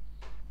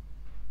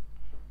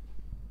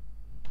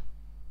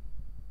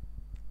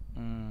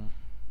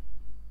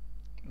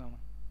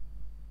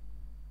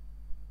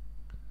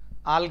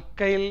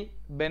 alkyl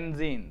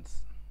benzenes.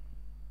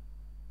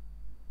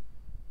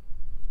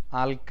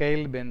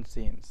 Alkyl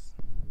benzenes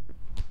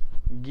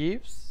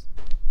gives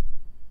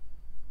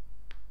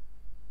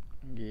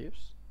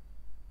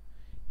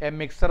a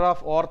mixture of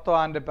ortho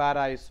and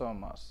para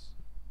isomers.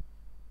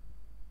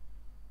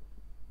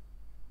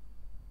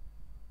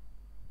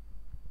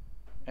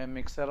 A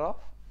mixture of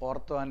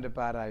ortho and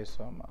para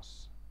isomers,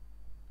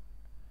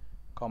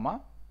 comma,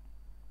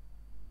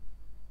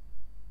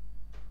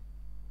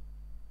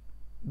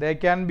 they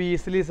can be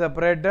easily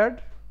separated.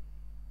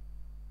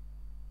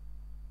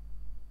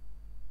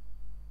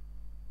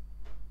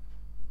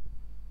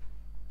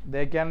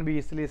 They can be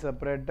easily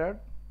separated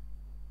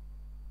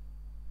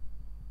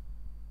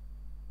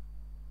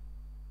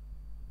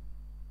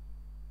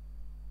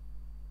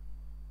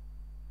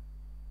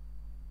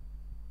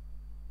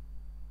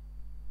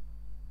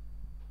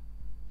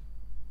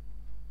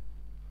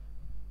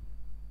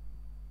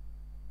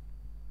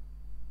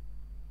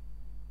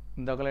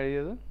എന്തൊക്കെ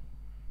എഴുതിയത്?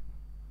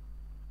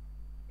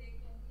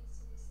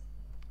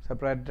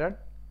 separated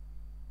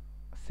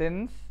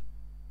since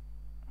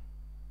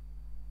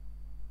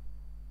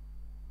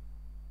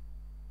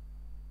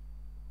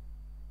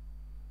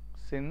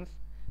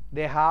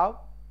they have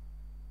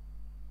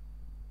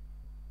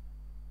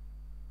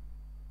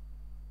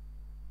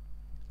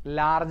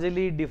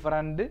largely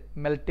different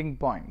melting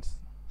points.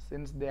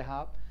 Since they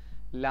have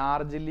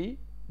largely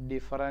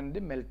different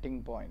melting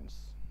points.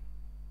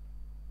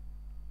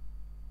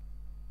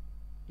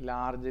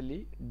 Largely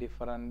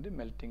different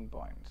melting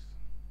points.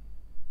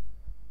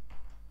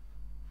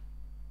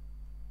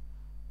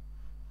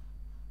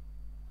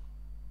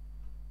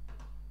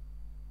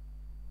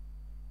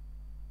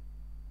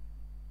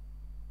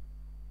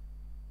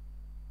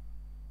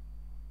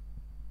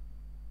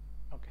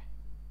 Okay.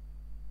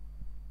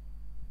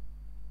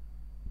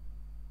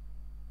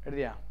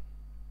 എഴുതിയാ?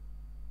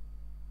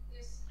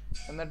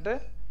 എന്നിട്ട്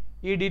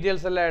ഈ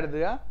details എല്ലാം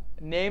എഴുതുക.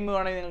 Name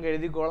വേണമെങ്കിൽ നിങ്ങൾക്ക്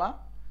എഴുതിക്കോളാം.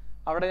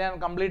 അവിടെ ഞാൻ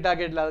കംപ്ലീറ്റ്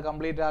ആക്കിയിട്ടില്ല, അത്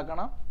കംപ്ലീറ്റ്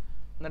ആക്കണം.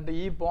 എന്നിട്ട്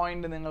ഈ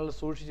പോയിന്റ് നിങ്ങൾ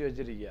സൂക്ഷിച്ച്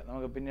വെച്ചിരിക്കുക,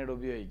 നമുക്ക് പിന്നീട്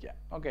ഉപയോഗിക്കാം.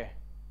 ഓക്കെ,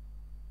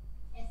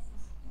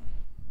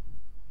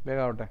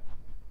 വേഗാവട്ടെ.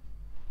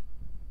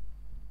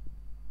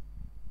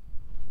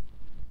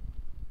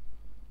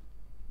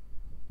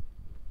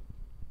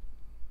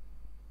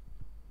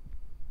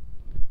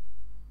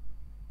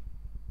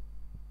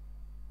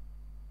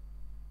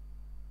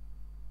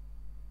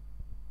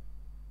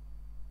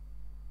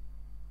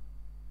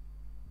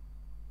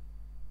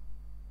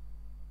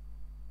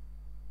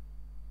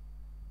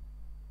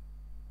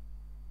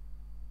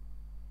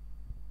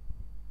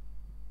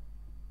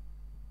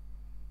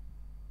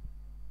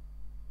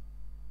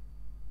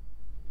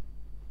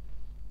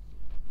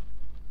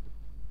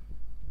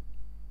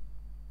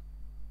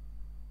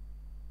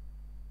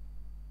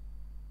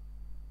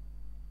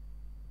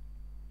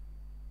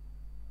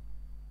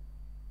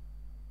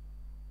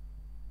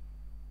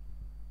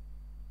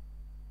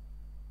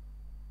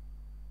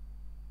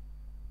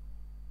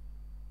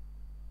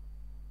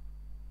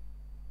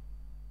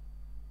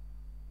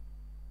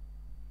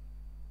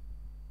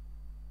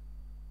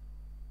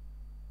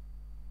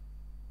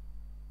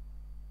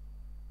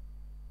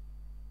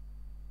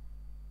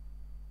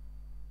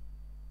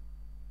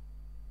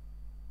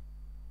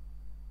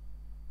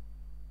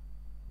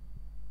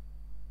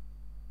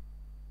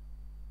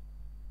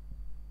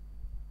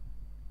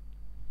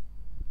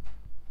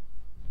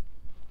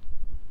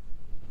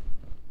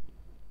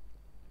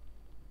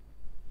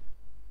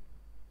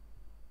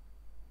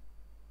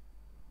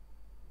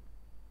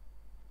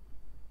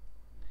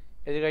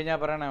 എഴുതി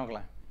കഴിഞ്ഞാൽ പറയണേ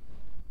മക്കളെ.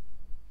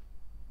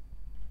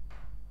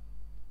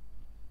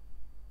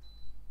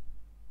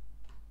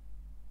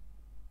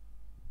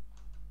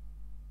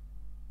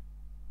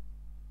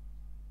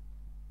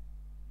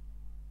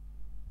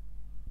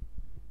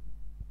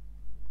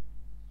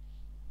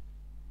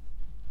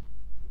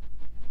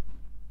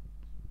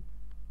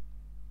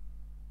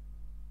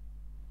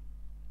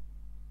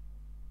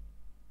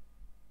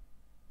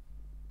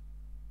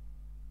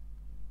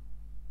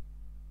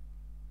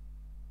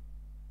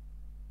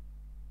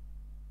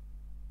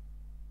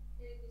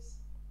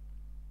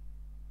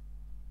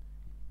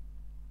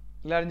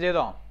 എല്ലാവരും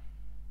ചെയ്തോ?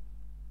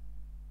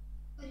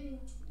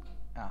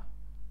 ആ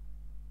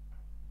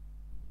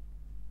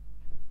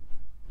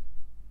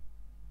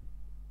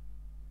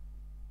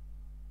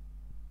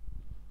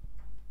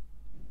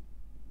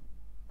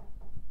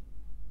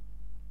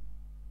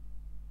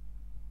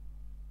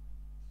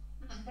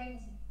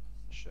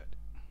ശരി.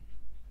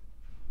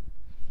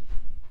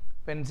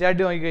 NCERT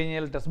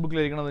നോക്കിക്കഴിഞ്ഞാൽ ടെക്സ്റ്റ്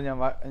ബുക്കിലിരിക്കണത് ഞാൻ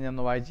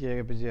ഒന്ന് വായിച്ച്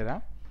കേൾപ്പിച്ച്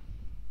തരാം.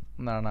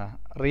 എന്താണ്?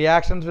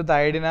 Reactions with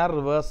iodine R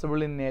reversible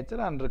in nature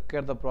and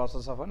require the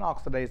process of N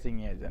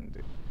oxidising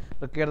agent.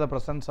 Require the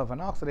presence of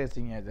N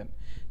oxidising agent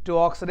to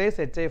oxidise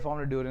HI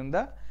formed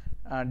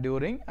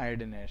during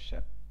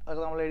അയഡിനേഷൻ.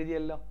 അതൊക്കെ നമ്മൾ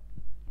എഴുതിയല്ലോ.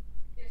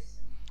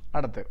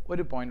 അടുത്ത്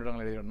ഒരു പോയിന്റ് കൂടെ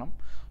നമ്മൾ എഴുതിയിടണം.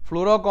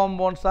 Fluoro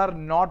compounds are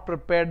not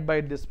prepared by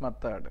this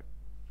method.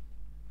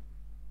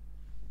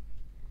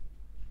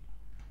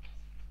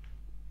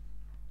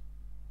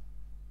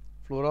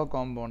 Fluoro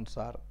compounds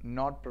are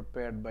not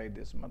prepared by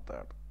this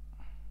method.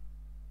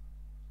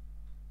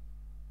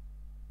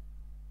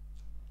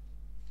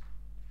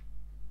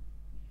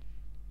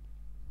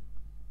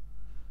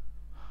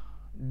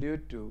 Due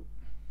to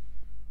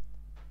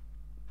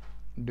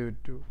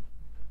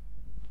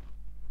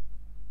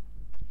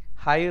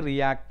high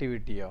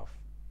reactivity of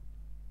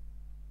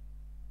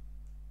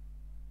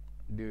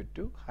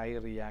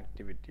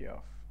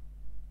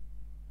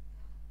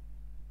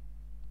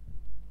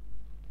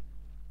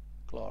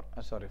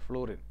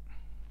fluorine.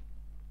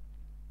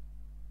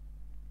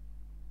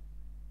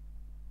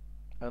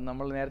 അത്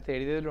നമ്മൾ നേരത്തെ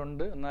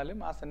എഴുതിയതിലുണ്ട്, എന്നാലും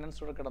ആ സെന്റൻസ്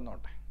കൂടെ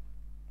കിടന്നോട്ടെ.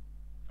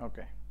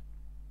 ഓക്കെ,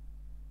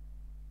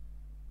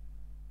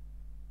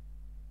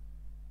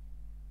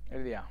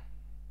 എഴുതിയാ?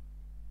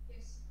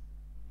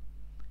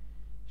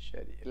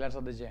 ശരി, എല്ലാവരും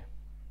ശ്രദ്ധിച്ചേ.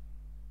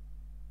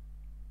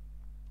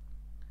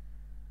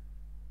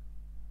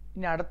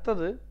 ഇനി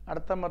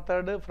അടുത്ത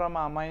മെത്തേഡ് ഫ്രം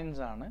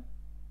അമൈൻസ് ആണ്.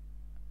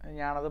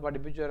 ഞാനത്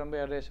പഠിപ്പിച്ചു വരുമ്പോൾ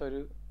ഏകദേശം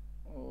ഒരു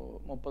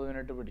 30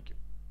 മിനിറ്റ് പിടിക്കും.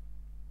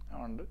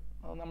 അതുകൊണ്ട്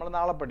അത് നമ്മൾ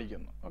നാളെ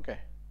പഠിക്കുന്നു. ഓക്കെ,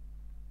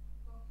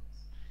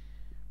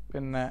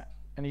 പിന്നെ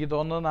എനിക്ക്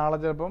തോന്നുന്നത് നാളെ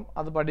ചിലപ്പം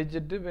അത്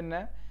പഠിച്ചിട്ട്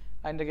പിന്നെ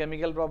അതിൻ്റെ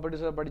കെമിക്കൽ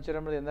പ്രോപ്പർട്ടീസ് പഠിച്ചു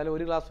വരുമ്പോൾ എന്തായാലും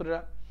ഒരു ക്ലാസ്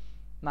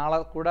നാളെ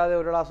കൂടാതെ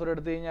ഒരു ക്ലാസ്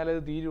എടുത്തു കഴിഞ്ഞാൽ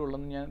അത് തീരുള്ളൂ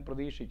എന്ന് ഞാൻ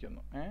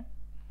പ്രതീക്ഷിക്കുന്നു.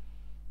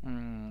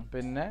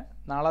 പിന്നെ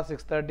നാളെ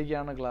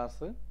 6:30-ക്കാണ്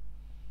ക്ലാസ്.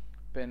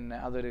 പിന്നെ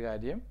അതൊരു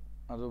കാര്യം.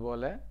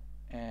 അതുപോലെ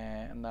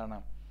എന്താണ്,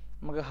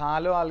 നമുക്ക്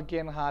hello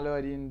alkene hello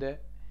അരീൻ്റെ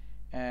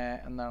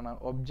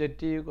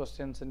objective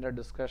ക്വസ്റ്റ്യൻസിൻ്റെ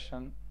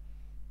discussion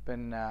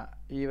പിന്നെ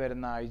ഈ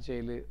വരുന്ന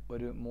ആഴ്ചയിൽ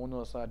ഒരു 3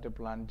 ദിവസമായിട്ട്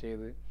പ്ലാൻ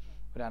ചെയ്ത്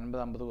ഒരു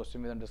 50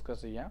 ക്വസ്റ്റ്യൻ വീതം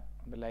ഡിസ്കസ് ചെയ്യാം.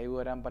 അപ്പോൾ ലൈവ്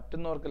വരാൻ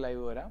പറ്റുന്നവർക്ക്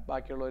ലൈവ് വരാം,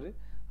 ബാക്കിയുള്ളവർ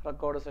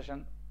റെക്കോർഡ് സെഷൻ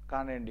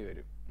കാണേണ്ടി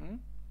വരും.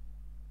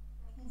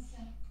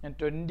 ഞാൻ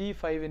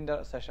 25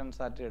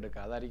 സെഷൻസ് ആയിട്ട്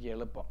എടുക്കാം, അതായിരിക്കും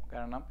എളുപ്പം.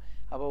 കാരണം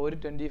അപ്പോൾ ഒരു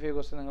 25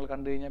 ക്വസ്റ്റ്യൻ നിങ്ങൾ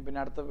കണ്ടു കഴിഞ്ഞാൽ പിന്നെ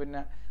അടുത്ത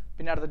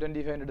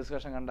 25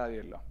 ഡിസ്കഷൻ കണ്ടാൽ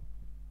മതിയല്ലോ.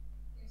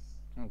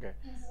 ഓക്കെ,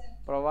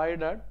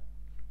 പ്രൊവൈഡഡ്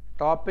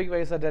ടോപ്പിക്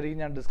വൈസ് ആയിട്ടായിരിക്കും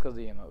ഞാൻ ഡിസ്കസ്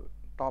ചെയ്യുന്നത്,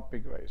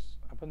 ടോപ്പിക് വൈസ്.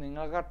 അപ്പം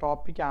നിങ്ങൾക്ക് ആ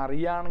ടോപ്പിക്ക്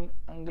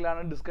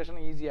അറിയുകയാണെങ്കിലാണ് ഡിസ്കഷൻ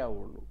ഈസി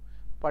ആവുള്ളൂ.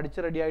 പഠിച്ച്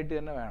റെഡി ആയിട്ട്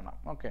തന്നെ വേണം.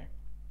 ഓക്കെ,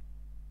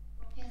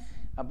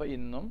 അപ്പോൾ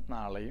ഇന്നും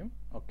നാളെയും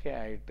ഒക്കെ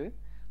ആയിട്ട്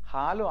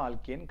ഹാലോ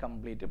ആൽക്കീൻ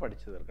കംപ്ലീറ്റ്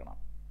പഠിച്ചു തീർക്കണം.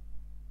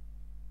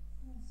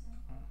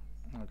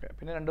 ഓക്കെ,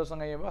 പിന്നെ 2 ദിവസം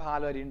കഴിയുമ്പോൾ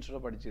ഹാലോ അരീൻസ്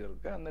കൂടെ പഠിച്ചു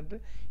തീർക്കുക. എന്നിട്ട്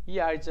ഈ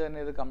ആഴ്ച തന്നെ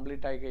ഇത്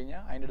കംപ്ലീറ്റ് ആയി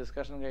കഴിഞ്ഞാൽ അതിൻ്റെ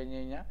ഡിസ്കഷൻ കഴിഞ്ഞ്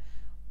കഴിഞ്ഞാൽ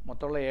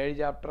മൊത്തമുള്ള 7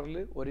 ചാപ്റ്ററിൽ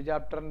ഒരു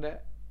ചാപ്റ്ററിൻ്റെ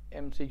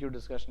MCQ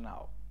ഡിസ്കഷൻ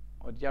ആവും.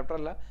 ഒരു ചാപ്റ്റർ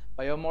അല്ല,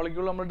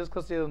 ബയോമോളിക്യൂൾ നമ്മൾ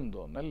ഡിസ്കസ് ചെയ്തെന്ന്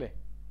തോന്നുന്നു അല്ലേ?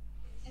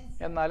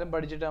 എന്നാലും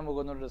പഠിച്ചിട്ട് നമുക്ക്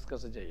ഒന്നുകൂടി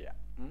ഡിസ്കസ് ചെയ്യാം.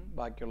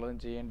 ബാക്കിയുള്ളതും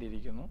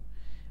ചെയ്യേണ്ടിയിരിക്കുന്നു.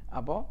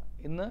 അപ്പോൾ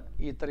ഇന്ന്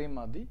ഇത്രയും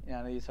മതി.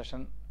 ഞാൻ ഈ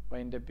സെഷൻ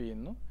വൈൻഡപ്പ്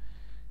ചെയ്യുന്നു.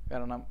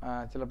 കാരണം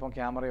ചിലപ്പോൾ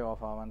ക്യാമറ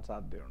ഓഫ് ആവാൻ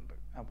സാധ്യതയുണ്ട്.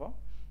 അപ്പോൾ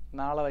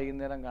നാളെ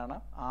വൈകുന്നേരം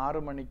കാണാം. 6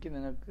 മണിക്ക്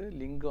നിങ്ങൾക്ക്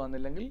ലിങ്ക്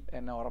വന്നില്ലെങ്കിൽ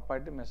എന്നെ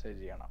ഉറപ്പായിട്ട് മെസ്സേജ്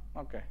ചെയ്യണം.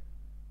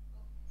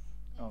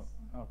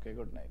 Okay,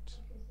 good night.